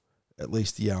fizzle at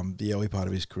least the early part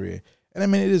of his career. And I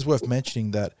mean, it is worth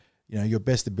mentioning that your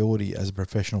best ability as a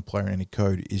professional player in any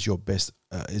code is your best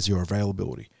is your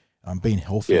availability. Being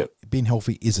healthy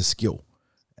is a skill.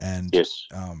 And yes,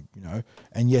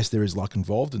 and yes, there is luck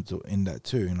involved in that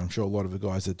too. And I'm sure a lot of the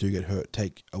guys that do get hurt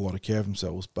take a lot of care of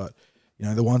themselves. But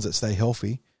the ones that stay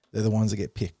healthy, they're the ones that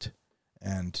get picked.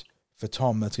 And for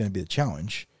Tom, that's going to be the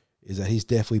challenge. Is that he's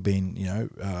definitely been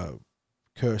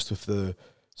cursed with the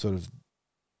sort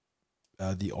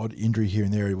of the odd injury here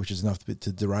and there, which is enough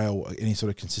to derail any sort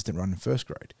of consistent run in first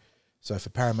grade. So for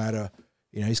Parramatta,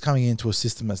 he's coming into a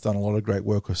system that's done a lot of great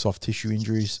work with soft tissue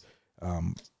injuries.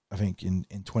 I think in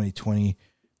 2020,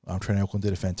 Trent Elkland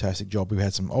did a fantastic job. We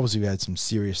had some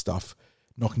serious stuff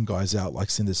knocking guys out like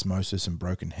syndesmosis and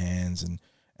broken hands and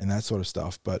that sort of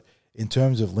stuff. But in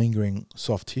terms of lingering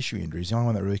soft tissue injuries, the only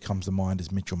one that really comes to mind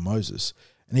is Mitchell Moses.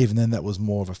 And even then, that was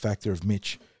more of a factor of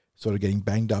Mitch sort of getting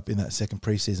banged up in that second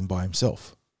preseason by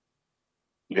himself.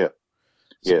 Yeah.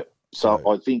 So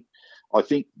I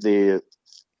think the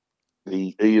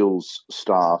Eels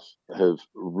staff have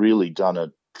really done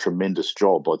a tremendous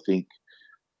job. I think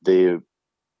they're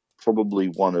probably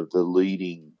one of the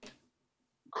leading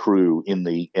crew in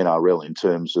the NRL in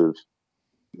terms of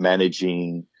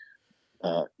managing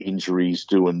injuries,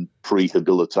 doing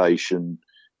prehabilitation.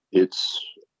 It's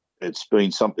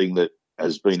been something that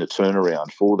has been a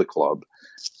turnaround for the club.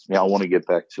 Now, I want to get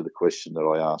back to the question that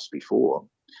I asked before,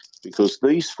 because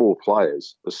these four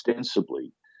players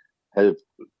ostensibly have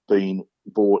been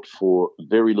bought for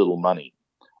very little money.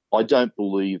 I don't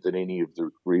believe that any of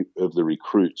the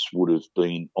recruits will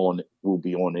be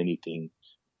on anything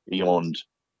beyond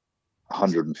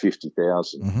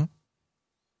 150,000. Mm-hmm.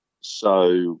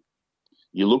 So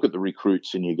you look at the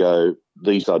recruits and you go,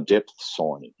 these are depth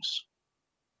signings.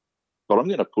 But I'm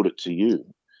going to put it to you.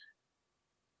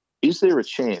 Is there a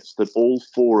chance that all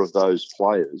four of those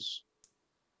players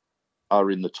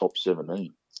are in the top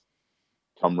 17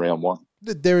 come round one?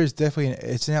 There is definitely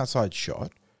it's an outside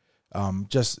shot.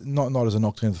 Just not as a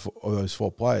knock to those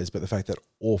four players, but the fact that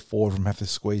all four of them have to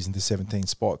squeeze into 17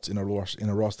 spots in a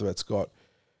roster that's got,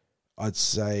 I'd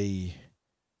say,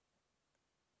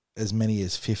 as many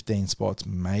as 15 spots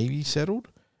maybe settled,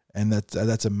 and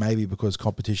that's a maybe because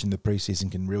competition in the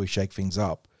preseason can really shake things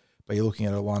up. But you're looking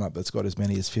at a lineup that's got as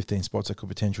many as 15 spots that could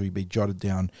potentially be jotted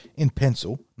down in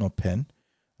pencil, not pen,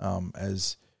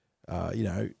 as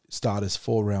starters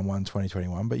for round 1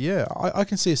 2021. But yeah, I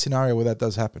can see a scenario where that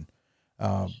does happen.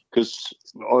 Because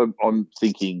I'm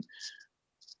thinking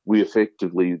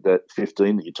that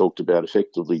 15 that you talked about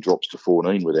effectively drops to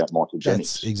 14 without Michael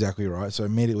Jennings. That's exactly right. So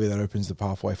immediately that opens the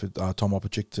pathway for Tom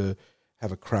Opachik to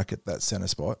have a crack at that centre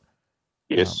spot.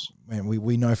 Yes. And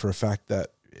we know for a fact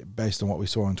that based on what we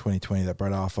saw in 2020 that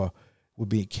Brad Arthur would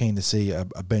be keen to see a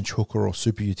bench hooker or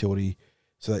super utility,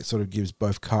 so that sort of gives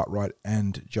both Cartwright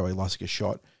and Joey Lussick a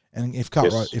shot. And if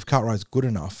Cartwright's good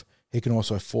enough, he can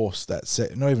also force that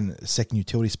not even a second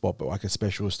utility spot, but like a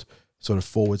specialist sort of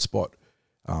forward spot.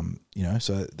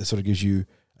 So that sort of gives you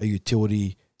a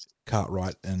utility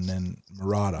Cartwright and then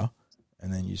Murata,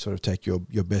 and then you sort of take your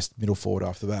best middle forward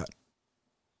after that.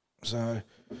 So,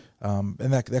 and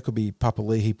that could be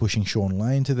Papali'i pushing Sean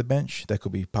Lane to the bench. That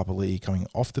could be Papali'i coming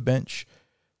off the bench.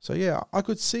 So yeah, I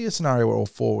could see a scenario where all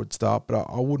four would start, but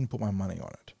I wouldn't put my money on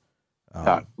it.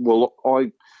 Well,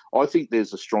 I think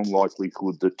there's a strong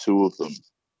likelihood that two of them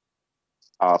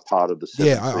are part of the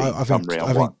 17 come round I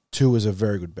one. think 2 is a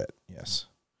very good bet. Yes.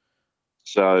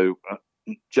 So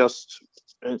just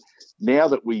now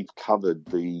that we've covered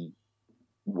the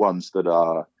ones that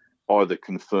are either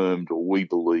confirmed or we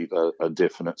believe are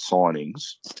definite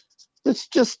signings, let's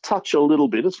just touch a little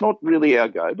bit. It's not really our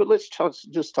go, but let's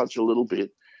just touch a little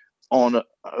bit on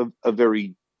a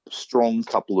very strong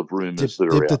couple of rumours that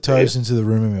are dip out the toes there. into the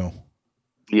rumour mill.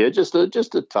 Yeah, just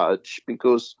a touch,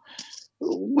 because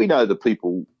we know that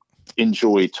people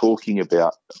enjoy talking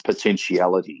about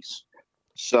potentialities.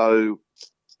 So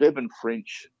Bevan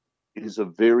French is a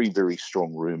very, very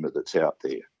strong rumour that's out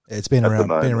there. It's been at the around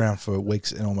moment. for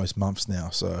weeks and almost months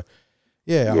now. So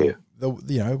Yeah.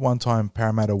 one-time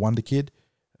Parramatta wonder kid,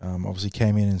 obviously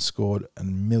came in and scored a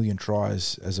million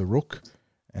tries as a rook,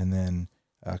 and then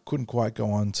couldn't quite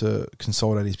go on to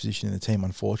consolidate his position in the team,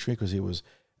 unfortunately, because he was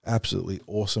absolutely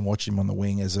awesome watching him on the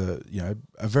wing as a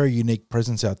very unique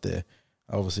presence out there.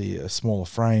 Obviously a smaller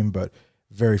frame, but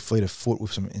very fleet of foot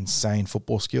with some insane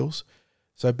football skills.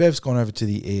 So Bev's gone over to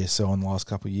the ESL in the last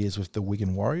couple of years with the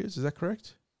Wigan Warriors. Is that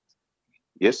correct?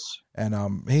 Yes. And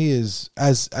he is,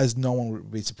 as no one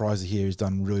would be surprised to hear, he's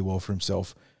done really well for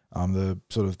himself. The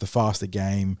sort of the faster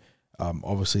game,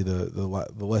 obviously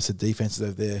the lesser defenses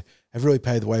over there have really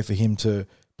paved the way for him to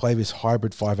play this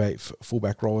hybrid 5'8"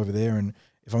 fullback role over there. And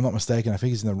if I'm not mistaken, I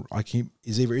think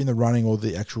he's either in the running or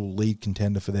the actual lead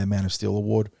contender for their Man of Steel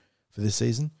award for this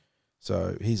season.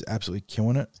 So he's absolutely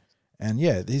killing it. And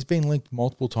yeah, he's been linked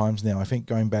multiple times now. I think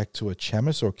going back to a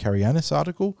Chamis or Carianis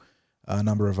article a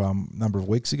number of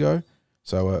weeks ago.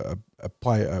 So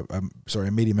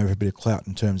a medium have a bit of clout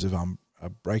in terms of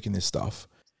breaking this stuff.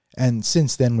 And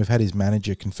since then, we've had his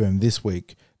manager confirm this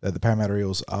week that the Parramatta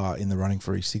Eels are in the running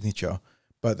for his signature,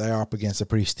 but they are up against a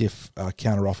pretty stiff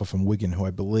counter offer from Wigan, who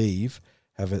I believe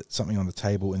have something on the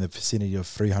table in the vicinity of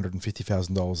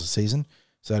 $350,000 a season.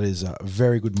 So that is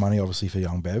very good money, obviously, for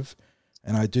young Bev.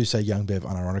 And I do say young Bev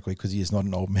unironically because he is not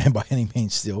an old man by any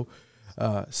means still.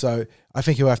 So I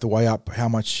think he'll have to weigh up how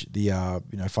much the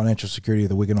financial security of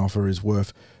the Wigan offer is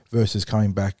worth versus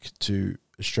coming back to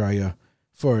Australia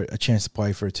for a chance to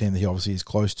play for a team that he obviously is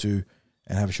close to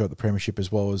and have a shot at the premiership,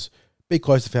 as well as be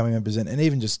close to family members and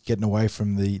even just getting away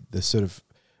from the sort of,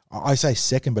 I say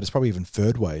second, but it's probably even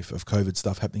third wave of COVID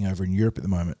stuff happening over in Europe at the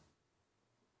moment.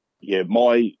 Yeah,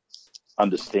 my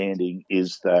understanding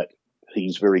is that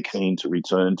he's very keen to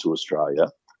return to Australia.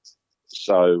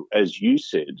 So, as you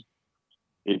said,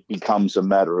 it becomes a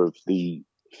matter of the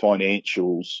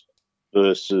financials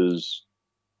versus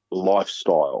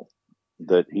lifestyle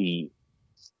that he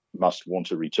must want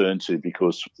to return to,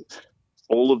 because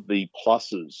all of the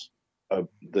pluses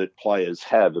that players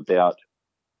have about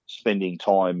spending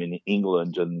time in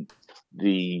England and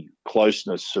the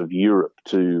closeness of Europe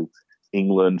to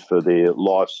England for their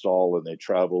lifestyle and their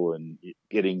travel and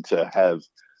getting to have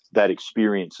that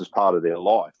experience as part of their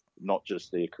life, not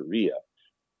just their career.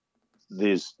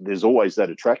 There's always that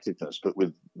attractiveness, but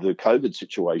with the COVID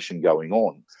situation going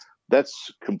on,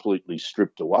 that's completely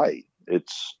stripped away.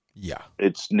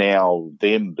 It's now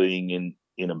them being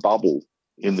in a bubble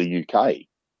in the UK,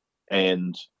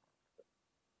 and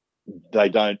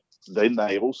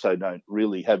they also don't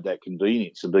really have that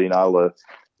convenience of being able to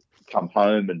come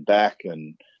home and back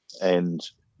and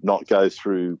not go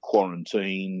through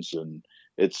quarantines, and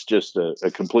it's just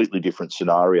a completely different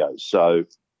scenario. So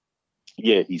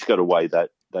yeah, he's got to weigh that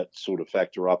sort of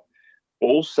factor up.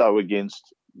 Also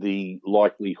against the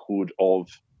likelihood of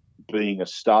being a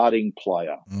starting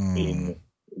player in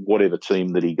whatever team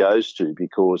that he goes to,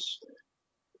 because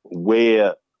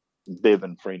where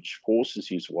Bevan French forces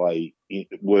his way,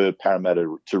 were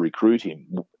Parramatta to recruit him,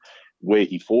 where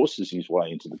he forces his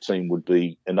way into the team would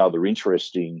be another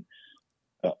interesting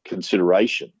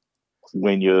consideration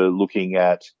when you're looking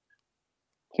at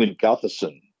Clint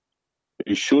Gutherson,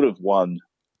 who should have won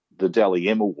the Dally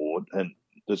M award, and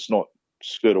let's not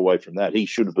skirt away from that. He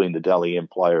should have been the Dally M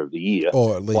Player of the Year,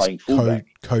 or at playing least fullback.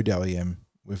 co-Dally M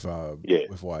with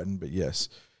Wyden, but yes,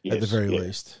 at the very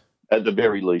least. At the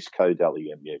very least,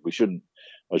 co-Dally M. Yeah, we shouldn't.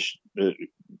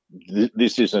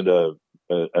 This isn't a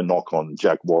knock on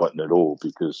Jack Whiten at all,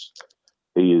 because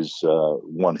he is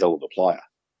one hell of a player.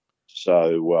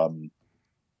 So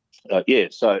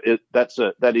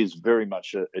that is very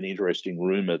much an interesting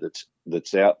rumor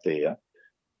that's out there.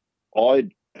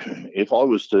 If I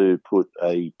was to put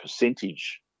a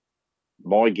percentage,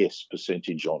 my guess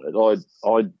percentage on it,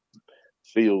 I'd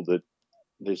feel that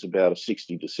there's about a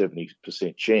 60 to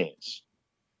 70% chance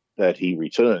that he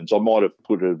returns. I might have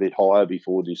put it a bit higher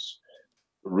before this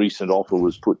recent offer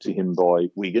was put to him by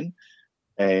Wigan,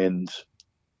 and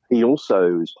he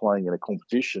also is playing in a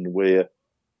competition where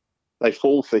they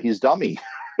fall for his dummy.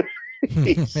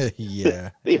 Yeah.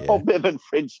 The old Bevan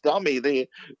French dummy.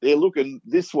 They're looking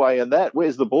this way and that.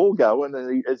 Where's the ball going?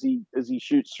 And as he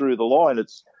shoots through the line,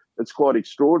 it's quite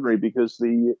extraordinary, because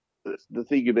the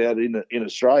thing about it in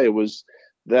Australia was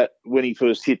that when he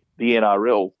first hit the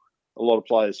NRL, a lot of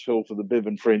players fell for the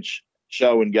Bevan French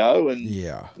show and go, and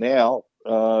now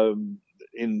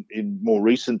in more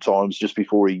recent times, just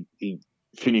before he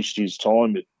finished his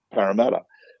time at Parramatta,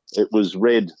 it was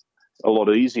read a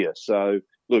lot easier. So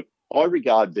look, I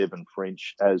regard Bevan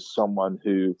French as someone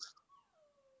who,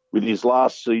 with his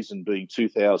last season being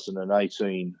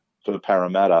 2018 for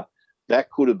Parramatta,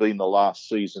 that could have been the last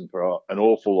season for an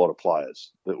awful lot of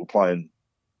players that were playing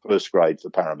first grade for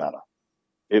Parramatta.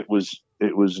 It was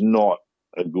not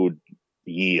a good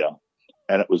year,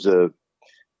 and it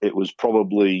was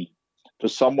probably, for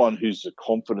someone who's a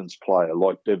confidence player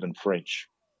like Bevan French,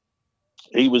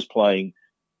 he was playing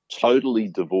totally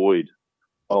devoid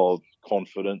of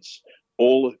confidence.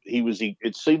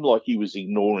 It seemed like he was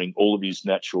ignoring all of his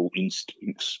natural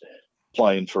instincts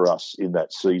playing for us in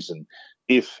that season.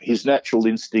 If his natural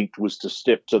instinct was to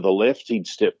step to the left, he'd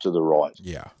step to the right.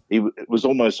 Yeah. It was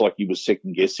almost like he was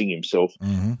second-guessing himself.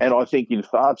 Mm-hmm. And I think in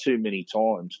far too many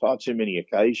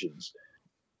occasions,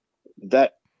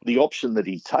 that the option that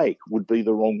he'd take would be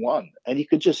the wrong one. And you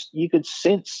could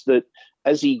sense that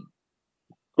as he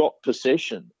got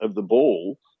possession of the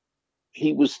ball,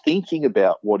 he was thinking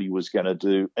about what he was going to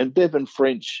do. And Bevan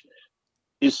French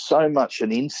is so much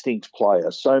an instinct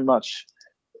player, so much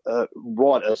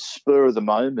right a spur of the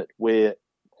moment, where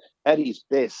at his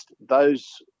best,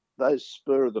 those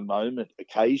spur of the moment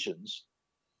occasions,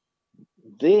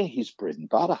 they're his bread and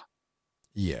butter.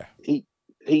 Yeah.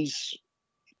 He's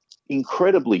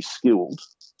incredibly skilled,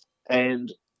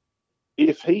 and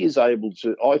if he is able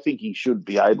to, I think he should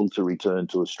be able to return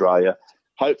to Australia.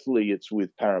 Hopefully it's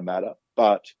with Parramatta,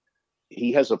 but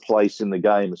he has a place in the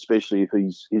game, especially if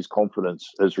his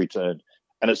confidence has returned.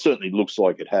 And it certainly looks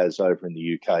like it has over in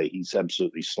the UK. He's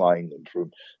absolutely slaying them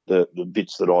from the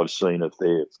bits that I've seen of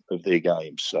their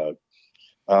games. So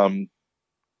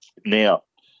now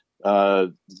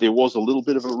there was a little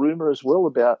bit of a rumour as well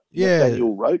about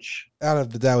Nathaniel Roach. Out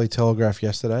of the Daily Telegraph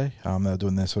yesterday, they were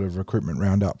doing their sort of recruitment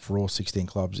roundup for all 16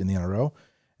 clubs in the NRL.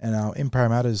 And in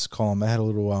Parramatta's column, they had a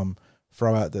little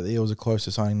throw out that the Eels are close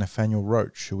to signing Nathaniel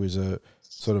Roach, who is a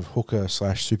sort of hooker /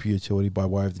 super utility by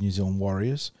way of the New Zealand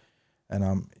Warriors.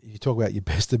 And you talk about your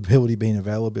best ability being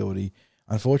availability.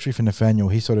 Unfortunately for Nathaniel,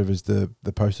 he sort of is the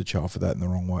poster child for that in the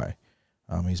wrong way.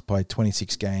 He's played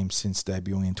 26 games since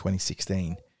debuting in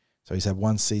 2016. So he's had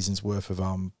one season's worth of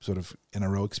sort of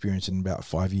NRL experience in about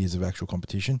 5 years of actual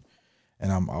competition.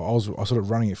 And I was sort of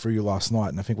running it through you last night,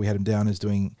 and I think we had him down as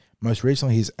doing most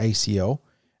recently his ACL,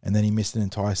 and then he missed an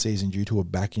entire season due to a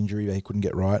back injury that he couldn't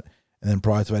get right. And then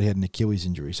prior to that, he had an Achilles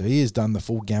injury. So he has done the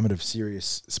full gamut of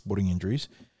serious sporting injuries.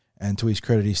 And to his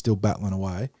credit, he's still battling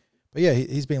away. But yeah,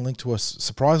 he's been linked to us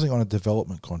surprisingly on a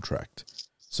development contract.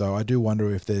 So I do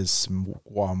wonder if there's some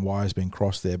wires being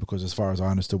crossed there, because as far as I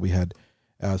understood, we had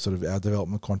our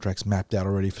development contracts mapped out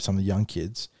already for some of the young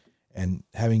kids. And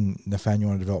having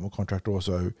Nathaniel on a development contract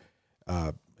also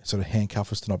sort of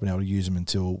handcuff us to not being able to use him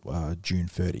until June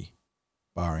 30,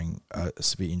 barring a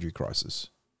severe injury crisis.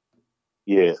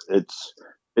 Yeah, it's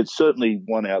certainly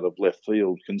one out of left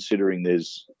field, considering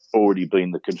there's already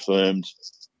been the confirmed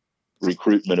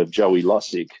recruitment of Joey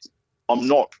Lussick. I'm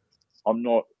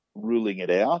not ruling it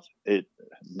out. It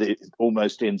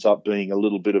almost ends up being a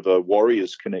little bit of a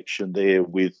Warriors connection there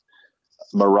with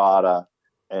Murata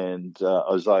and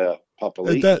Isaiah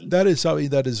Papali'i. That is something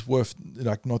that is worth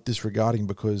not disregarding,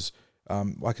 because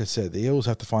like I said, the Eels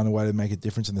have to find a way to make a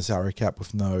difference in the salary cap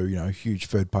with no huge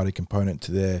third party component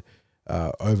to their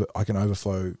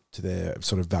overflow to their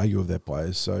sort of value of their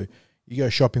players. So you go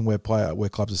shopping where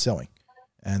clubs are selling,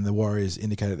 and the Warriors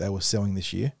indicated they were selling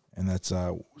this year, and that's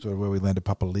sort of where we landed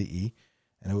Papali'i,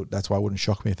 and that's why it wouldn't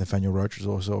shock me if Nathaniel Roach was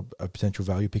also a potential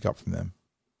value pickup from them.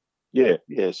 Yeah.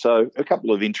 So a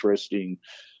couple of interesting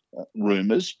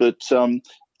rumours, but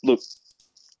look,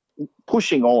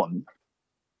 pushing on,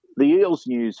 the Eels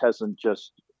news hasn't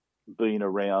just been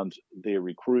around their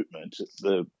recruitment.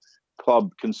 The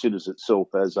club considers itself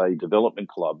as a development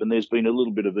club, and there's been a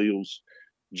little bit of Eels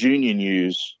junior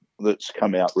news that's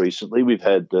come out recently. We've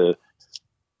had the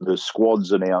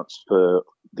squads announced for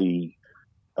the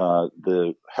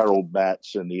Harold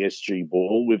Matts and the SG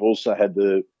Ball. We've also had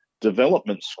the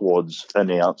development squads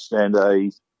announced and a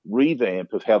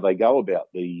revamp of how they go about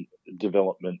the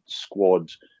development squad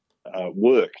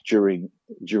work during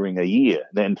a year.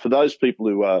 And for those people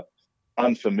who are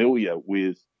unfamiliar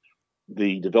with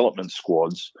the development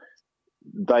squads,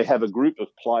 they have a group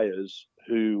of players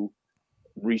who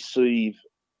receive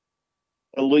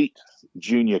elite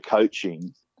junior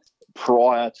coaching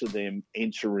prior to them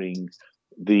entering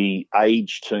the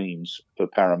age teams for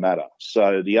Parramatta.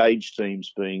 So the age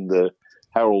teams being the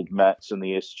Harold Matts and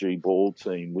the SG Ball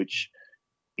team, which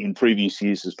in previous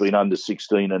years has been under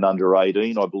 16 and under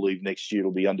 18. I believe next year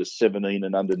it'll be under 17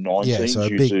 and under 19. Yeah,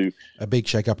 so a big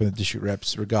shake-up in the district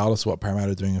reps, regardless of what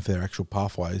Parramatta are doing with their actual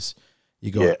pathways.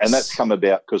 And that's come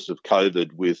about because of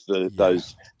COVID with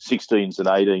those 16s and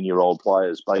 18-year-old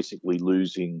players basically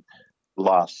losing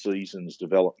last season's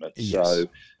development. Yes.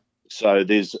 So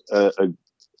there's a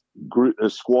group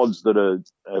of squads that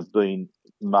have been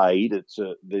made.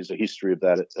 There's a history of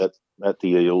that at the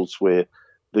Eels where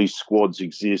these squads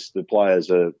exist. The players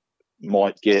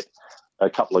might get a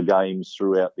couple of games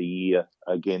throughout the year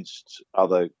against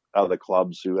other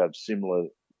clubs who have similar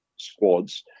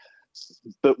squads.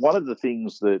 But one of the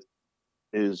things that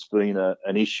has been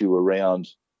an issue around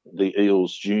the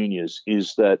Eels juniors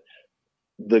is that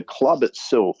the club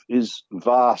itself is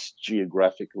vast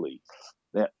geographically.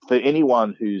 Now, for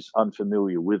anyone who's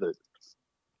unfamiliar with it,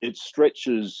 it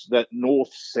stretches, that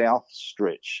north-south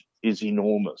stretch is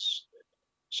enormous.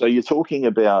 So you're talking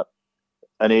about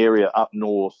an area up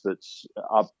north that's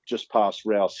up just past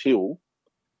Rouse Hill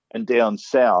and down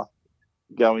south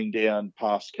going down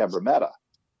past Cabramatta.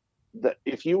 That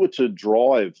if you were to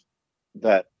drive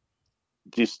that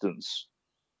distance,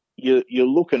 you're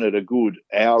looking at a good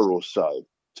hour or so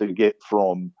to get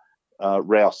from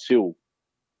Rouse Hill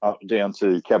up down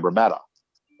to Cabramatta.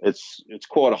 It's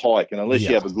quite a hike, and unless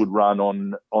you have a good run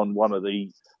on one of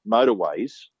the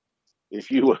motorways,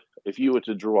 if you were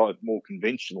to drive more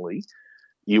conventionally,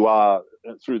 you are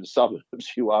through the suburbs.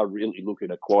 You are really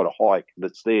looking at quite a hike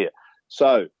that's there.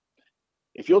 So,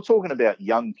 if you're talking about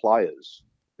young players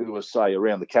who are, say,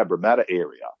 around the Cabramatta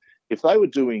area, if they were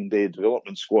doing their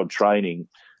development squad training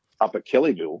up at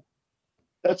Kellyville,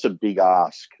 that's a big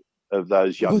ask of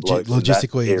those young blokes.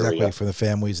 Logistically, exactly, for the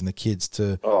families and the kids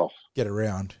to get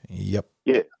around. Yep.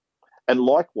 Yeah. And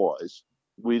likewise,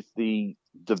 with the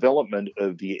development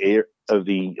of the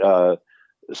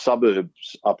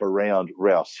suburbs up around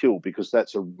Rouse Hill, because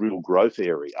that's a real growth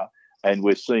area, and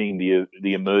we're seeing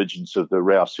the emergence of the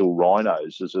Rouse Hill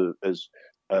Rhinos as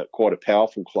quite a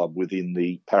powerful club within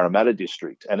the Parramatta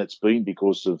district, and it's been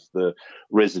because of the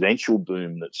residential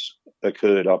boom that's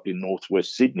occurred up in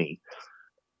northwest Sydney.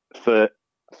 For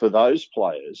those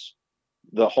players,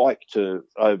 the hike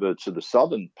over to the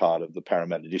southern part of the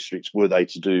Parramatta districts, were they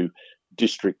to do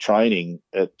district training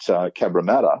at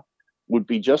Cabramatta, would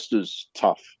be just as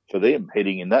tough for them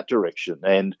heading in that direction.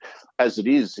 And as it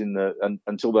is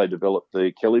until they develop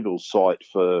the Kellyville site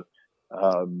for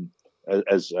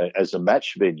as a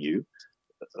match venue,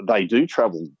 they do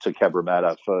travel to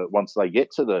Cabramatta for once they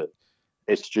get to the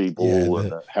SG Ball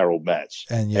and the Harold Matts.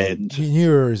 And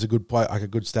Newra is a good play, like a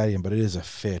good stadium, but it is a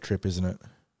fair trip, isn't it?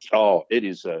 Oh, it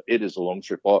is a long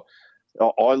trip.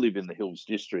 I live in the Hills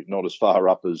district, not as far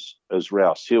up as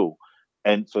Rouse Hill,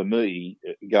 and for me,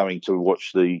 going to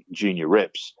watch the junior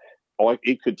reps,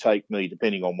 it could take me,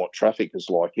 depending on what traffic is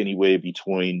like, anywhere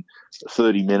between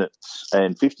 30 minutes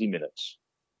and 50 minutes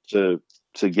to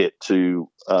get to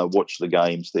watch the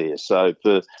games there. So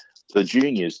for the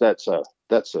juniors, that's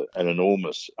an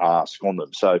enormous ask on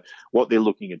them. So what they're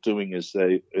looking at doing is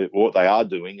they've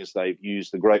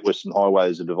used the Great Western Highway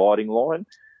as a dividing line,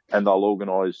 and they'll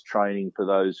organise training for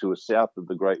those who are south of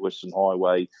the Great Western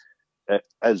Highway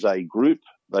as a group.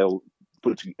 They'll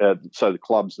put so the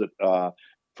clubs that are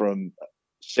from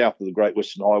south of the Great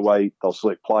Western Highway, they'll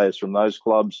select players from those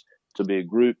clubs to be a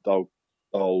group. They'll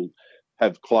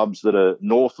have clubs that are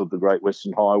north of the Great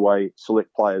Western Highway,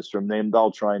 select players from them.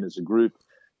 They'll train as a group,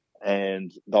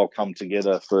 and they'll come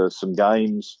together for some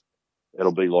games.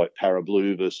 It'll be like Para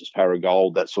Blue versus Para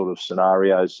Gold, that sort of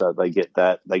scenario. So they get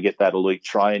that elite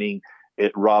training.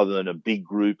 Rather than a big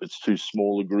group, it's two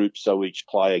smaller groups, so each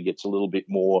player gets a little bit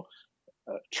more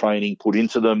training put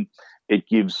into them. It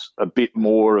gives a bit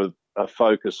more of a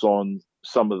focus on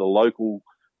some of the local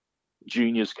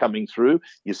juniors coming through.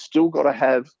 You still got to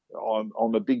have,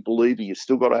 I'm a big believer, you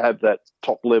still got to have that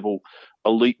top level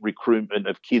elite recruitment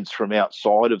of kids from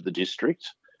outside of the district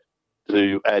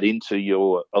to add into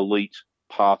your elite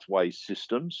pathway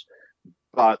systems.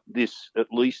 But this at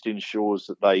least ensures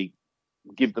that they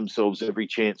give themselves every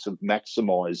chance of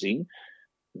maximising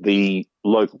the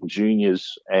local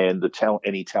juniors and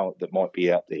any talent that might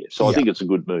be out there. So I think it's a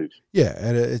good move. Yeah,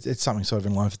 and it's something sort of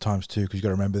in line for times too, because you've got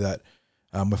to remember that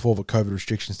with all the COVID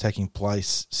restrictions taking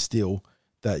place still,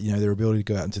 that, their ability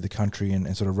to go out into the country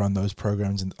and sort of run those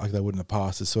programs like they would in the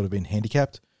past has sort of been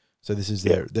handicapped. So this is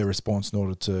their response in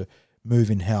order to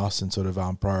move in house and sort of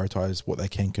prioritize what they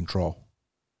can control.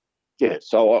 Yeah,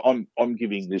 so I'm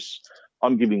giving this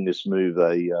move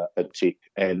a tick,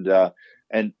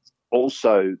 and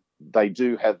also they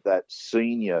do have that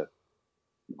senior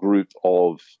group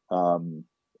of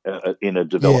in a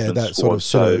development that squad.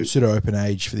 sort of pseudo open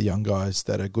age for the young guys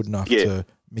that are good enough to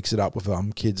mix it up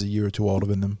with kids a year or two older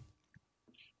than them.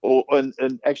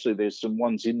 And actually, there's some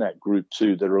ones in that group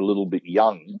too that are a little bit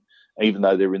young, even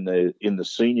though they're in the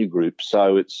senior group.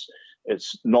 So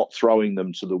it's not throwing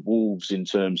them to the wolves in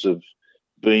terms of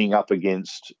being up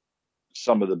against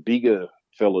some of the bigger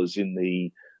fellas in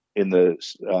the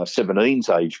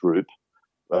 17s age group,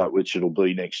 which it'll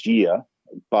be next year.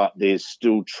 But they're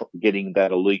still getting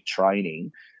that elite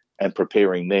training and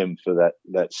preparing them for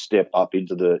that step up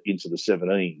into the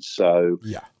 17s. So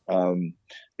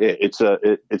it's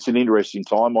an interesting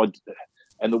time.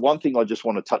 And the one thing I just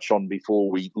want to touch on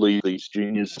before we leave these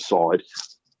juniors aside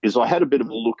is I had a bit of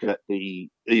a look at the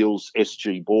Eels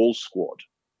SG ball squad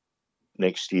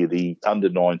next year, the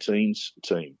under-19s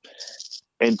team.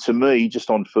 And to me, just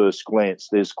on first glance,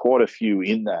 there's quite a few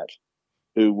in that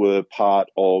who were part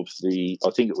of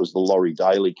I think it was the Laurie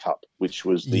Daly Cup, which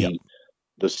was the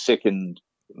second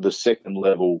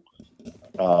level,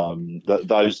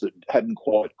 those that hadn't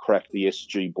quite cracked the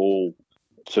SG ball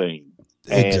team.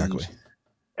 Exactly.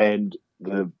 And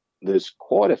there's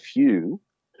quite a few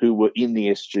who were in the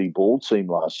SG ball team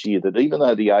last year that even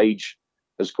though the age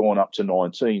has gone up to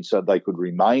 19 so they could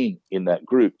remain in that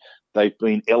group, they've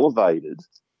been elevated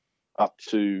up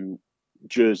to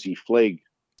Jersey Flegg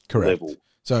level.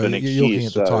 So you're looking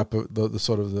at the type of the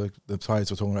sort of the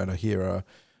players we're talking about here are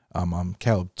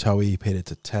Caleb Towie, Peter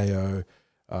Tateo,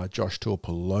 Josh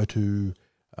Tuapolotu,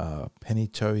 Penny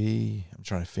Towie. I'm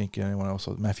trying to think anyone else.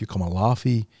 Matthew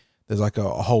Komalafi. There's like a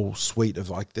whole suite of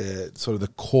like the sort of the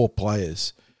core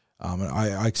players. And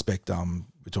I expect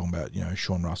we're talking about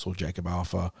Sean Russell, Jacob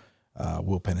Alpha,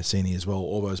 Will Penasini as well.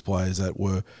 All those players that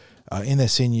were in their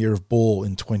senior year of ball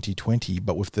in 2020,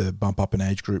 but with the bump up in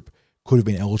age group, could have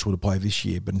been eligible to play this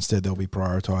year, but instead they'll be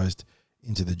prioritised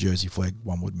into the Jersey Flegg,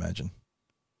 one would imagine.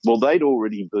 Well, they'd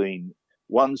already been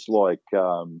ones like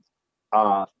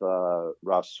Arthur,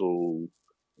 Russell,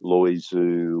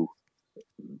 Loizu.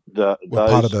 Were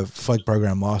part of the Flegg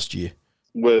program last year.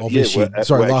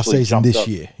 Last season, this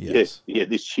year. Yes. Yeah,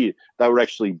 this year. They were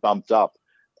actually bumped up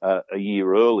a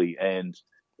year early and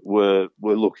were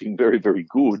looking very, very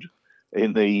good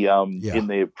in the in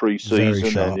their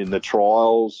pre-season and in the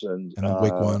trials and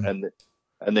week one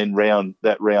and then round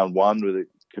one with a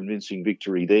convincing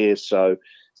victory there. So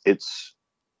it's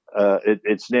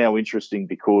now interesting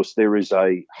because there is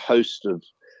a host of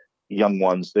young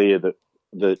ones there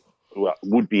that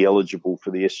would be eligible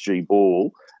for the SG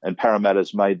ball, and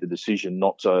Parramatta's made the decision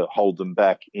not to hold them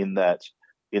back in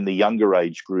the younger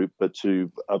age group, but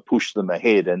to push them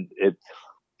ahead, and it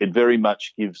very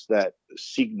much gives that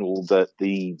signal that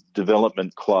the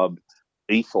development club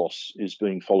ethos is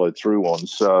being followed through on.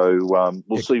 So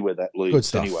we'll see where that leads. Good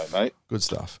stuff. Anyway, mate. Good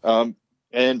stuff.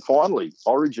 And finally,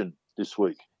 Origin this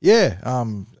week. Yeah.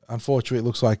 Unfortunately, it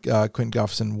looks like Quinton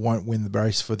Gufferson won't win the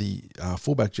race for the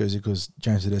fullback jersey because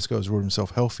James Tedesco has ruled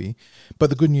himself healthy.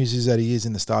 But the good news is that he is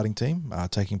in the starting team,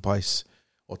 taking part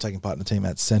in the team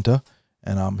at centre.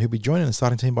 And he'll be joining the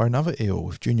starting team by another Eel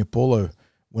with Junior Paulo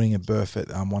winning a berth at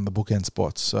one of the bookend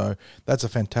spots. So that's a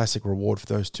fantastic reward for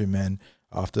those two men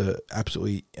after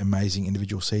absolutely amazing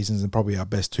individual seasons and probably our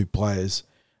best two players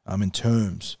in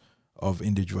terms of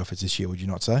individual efforts this year, would you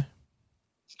not say?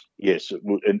 Yes, it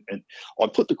would. And I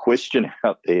put the question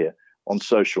out there on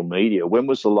social media. When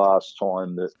was the last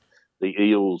time that the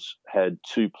Eels had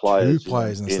two players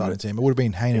in the starting team? It would have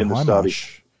been Hayne and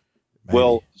Hindmarsh.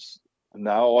 Well,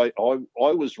 no,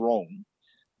 I was wrong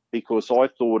because I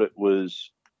thought it was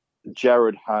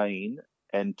Jared Hayne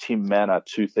and Tim Manor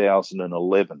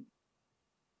 2011.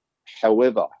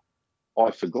 However,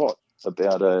 I forgot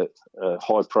about a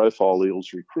high-profile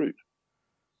Eels recruit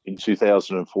in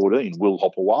 2014, Will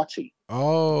Hopewati.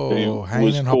 Oh,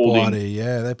 Hayne and Hopewati.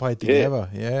 Yeah, they played together.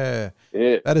 Yeah.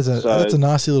 That's a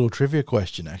nasty little trivia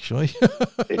question, actually.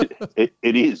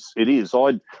 it is.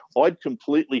 I'd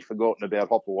completely forgotten about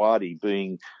Hopewati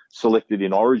being selected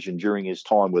in Origin during his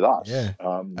time with us. Yeah,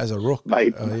 as a rook.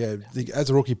 As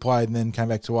a rookie, played and then came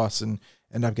back to us and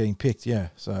ended up getting picked. Yeah,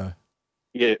 so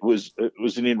yeah, it was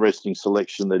an interesting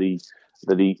selection that he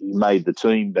made the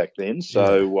team back then.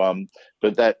 So,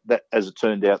 but that as it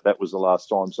turned out, that was the last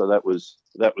time. So that was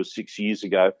 6 years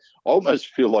ago. I almost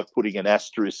feel like putting an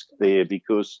asterisk there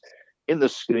because, in the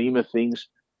scheme of things,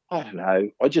 I don't know.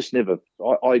 I just never.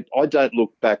 I don't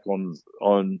look back on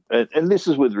and this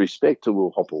is with respect to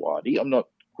Will Hopewadi. I'm not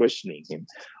questioning him.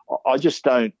 I just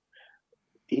don't.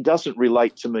 He doesn't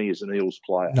relate to me as an Eels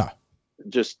player. No.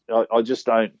 I just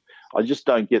don't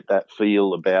get that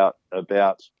feel about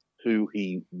who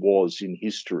he was in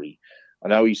history. I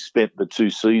know he spent the 2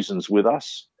 seasons with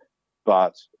us,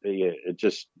 but yeah,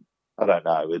 I don't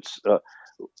know. It's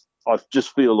I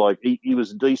just feel like he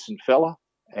was a decent fella,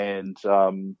 and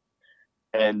there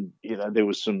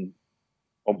was some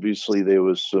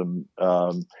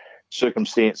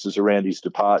circumstances around his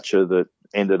departure that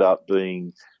ended up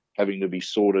having to be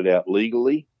sorted out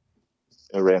legally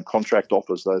around contract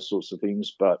offers, those sorts of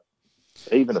things. But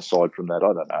even aside from that,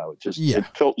 I don't know.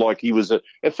 It felt like he was a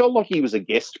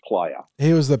guest player.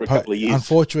 He was for a couple of years.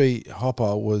 Unfortunately,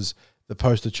 Hopper was the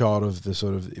poster child of the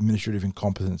sort of administrative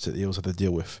incompetence that the Eels had to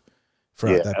deal with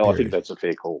throughout that period. I think that's a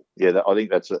fair call. Yeah, I think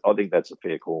that's a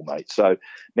fair call, mate. So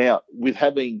now with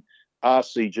having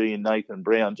RCG and Nathan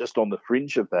Brown just on the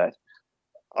fringe of that,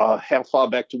 how far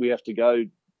back do we have to go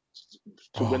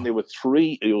to when there were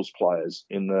 3 Eels players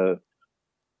in the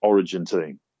Origin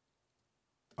team,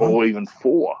 or even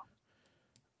 4?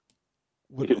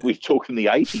 We're talking the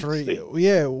 80s.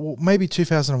 Yeah, well, maybe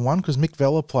 2001 because Mick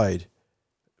Vella played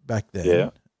back then.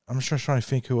 Yeah. I'm just trying to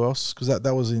think who else, because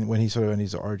that was when he sort of earned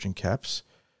his Origin caps.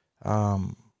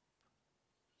 Hindmarsh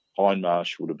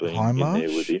would have been in there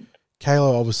with him.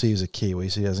 Kalo obviously is a Kiwi,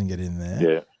 so he doesn't get in there.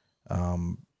 Yeah.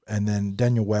 And then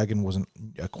Daniel Wagon wasn't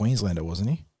a Queenslander,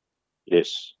 wasn't he?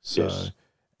 Yes. So, yes.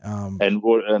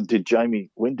 When did Jamie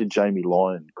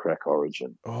Lyon crack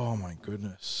Origin? Oh my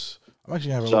goodness! I'm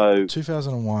actually going to have a look.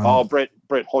 2001. Oh, Brett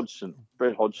Hodgson.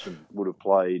 Brett Hodgson would have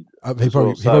played. He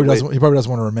probably doesn't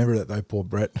want to remember that though, poor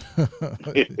Brett.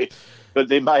 But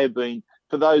there may have been,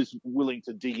 for those willing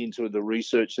to dig into the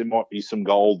research, there might be some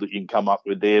gold that you can come up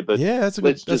with there. But yeah, that's a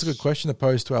good question to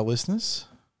pose to our listeners.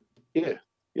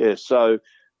 Yeah. So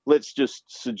let's just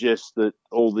suggest that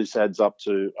all this adds up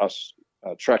to us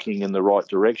tracking in the right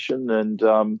direction, and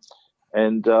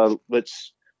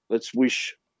let's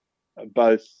wish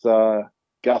both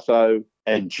Gutho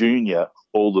and Junior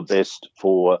all the best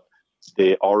for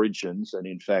their Origins. And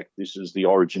in fact, this is the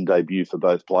Origin debut for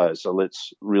both players. So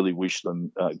let's really wish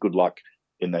them good luck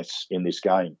in this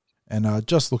game. And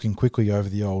just looking quickly over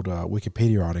the old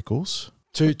Wikipedia articles,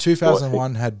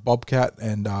 2001 had Bobcat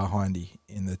and Hindy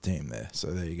in the team there. So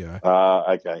there you go.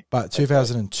 Okay. But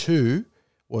 2002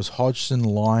 was Hodgson,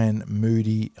 Lyon,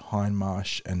 Moody,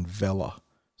 Hindmarsh, and Vella.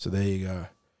 So there you go.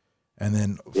 And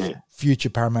then future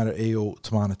Parramatta Eel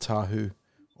Tamana Tahu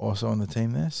also on the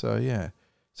team there. So yeah.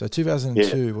 So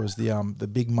 2002 was the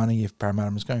big money if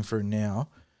Parramatta was going through now.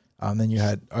 Then you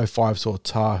had 05 saw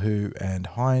Tahu and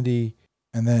Hindy.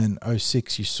 And then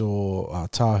 06 you saw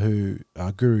Tahu,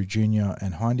 Guru Jr.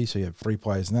 and Hindy. So you had 3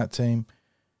 players in that team.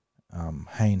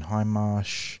 Hayne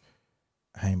Hindmarsh,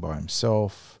 Hayne by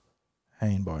himself,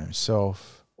 Hayne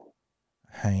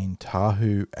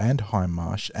Tahu and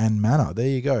Hindmarsh and Manor. There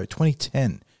you go.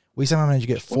 2010. We somehow managed to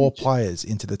get 4 players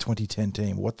into the 2010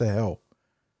 team. What the hell?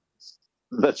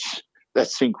 That's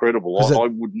incredible. I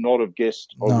would not have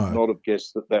guessed. I would not have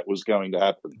guessed that was going to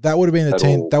happen. That would have been the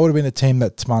team. That would have been the team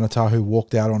that Tamana Tahu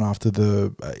walked out on after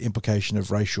the implication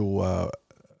of racial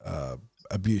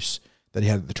abuse that he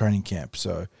had at the training camp.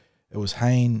 So it was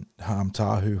Hayne,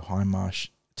 Tahu, Hindmarsh,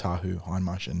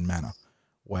 and Manor.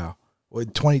 Wow. Well,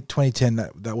 2010,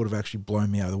 that would have actually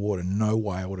blown me out of the water. No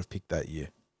way I would have picked that year.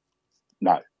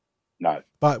 No.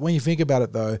 But when you think about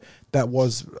it, though, that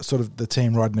was sort of the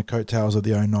team riding the coattails of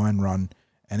the 09 run.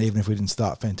 And even if we didn't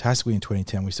start fantastically in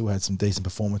 2010, we still had some decent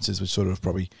performances, which sort of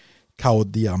probably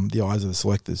coloured the eyes of the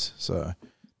selectors. So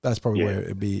that's probably where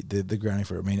it'd be the grounding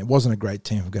for it. I mean, it wasn't a great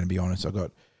team, if I'm going to be honest. I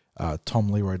got Tom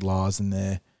Leroy Lars in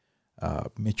there,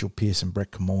 Mitchell Pearce and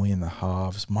Brett Kamali in the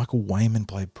halves. Michael Wayman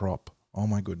played prop. Oh,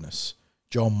 my goodness.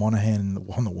 Joel Monahan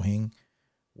on the wing.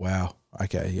 Wow.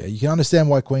 Okay, yeah. You can understand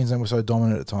why Queensland was so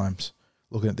dominant at times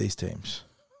looking at these teams.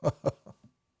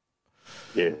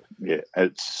 Yeah.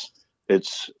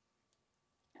 It's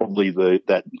probably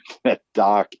that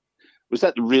dark. Was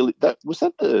that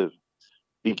the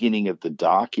beginning of the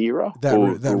dark era?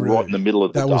 Right in the middle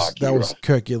of the dark era? That was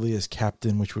Kurt Gidley as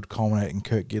captain, which would culminate in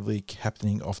Kurt Gidley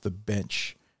captaining off the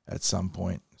bench at some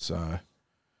point. So,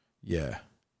 yeah.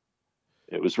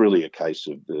 It was really a case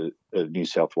of the New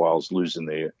South Wales losing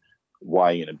their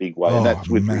way in a big way, and that's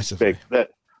with massively.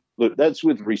 That's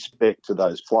with respect to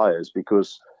those players,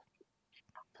 because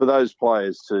for those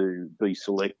players to be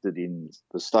selected in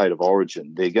the state of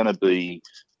origin, they're going to be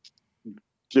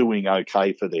doing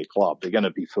okay for their club. They're going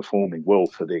to be performing well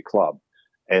for their club,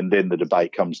 And then the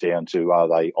debate comes down to, are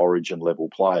they Origin level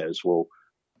players? Well,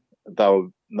 they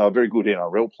were very good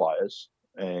NRL players,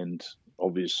 and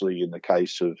obviously in the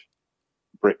case of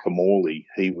Brett Camorley,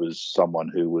 he was someone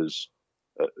who was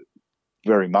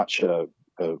very much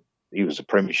he was a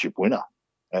premiership winner.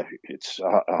 It's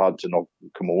hard to knock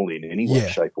Camorley in any way,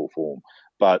 shape or form.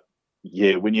 But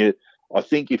yeah, I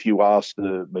think if you ask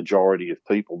the majority of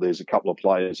people, there's a couple of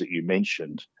players that you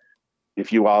mentioned.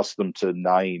 If you ask them to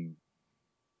name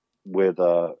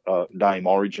name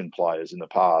Origin players in the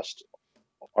past,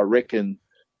 I reckon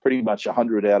pretty much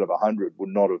 100 out of 100 would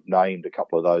not have named a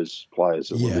couple of those players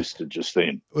that were listed just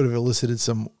then. Would have elicited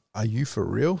some "Are you for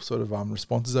real?" sort of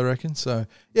responses, I reckon. So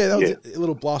yeah, that was a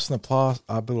little blast from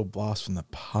the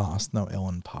past. No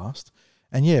Ellen past,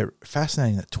 and yeah,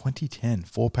 fascinating that 2010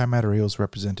 4 Parramatta Eels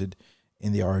represented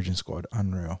in the Origin squad.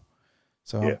 Unreal.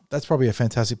 So that's probably a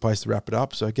fantastic place to wrap it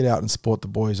up. So get out and support the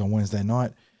boys on Wednesday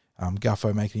night.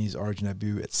 Guffo making his Origin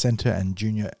debut at centre and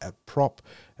Junior at prop.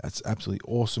 That's absolutely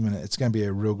awesome, and it's going to be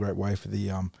a real great way for the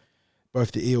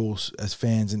both the Eels as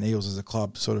fans and Eels as a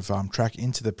club sort of track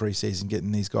into the preseason,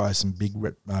 getting these guys some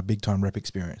big time rep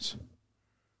experience.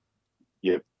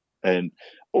 Yep, and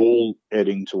all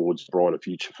heading towards a brighter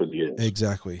future for the Eels.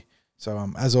 Exactly.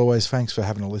 So as always, thanks for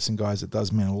having a listen, guys. It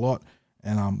does mean a lot.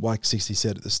 And like 60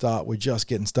 said at the start, we're just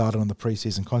getting started on the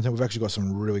preseason content. We've actually got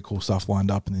some really cool stuff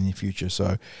lined up in the near future.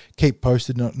 So keep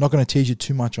posted. Not going to tease you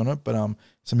too much on it, but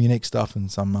some unique stuff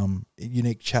and some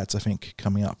unique chats, I think,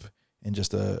 coming up in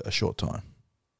just a short time.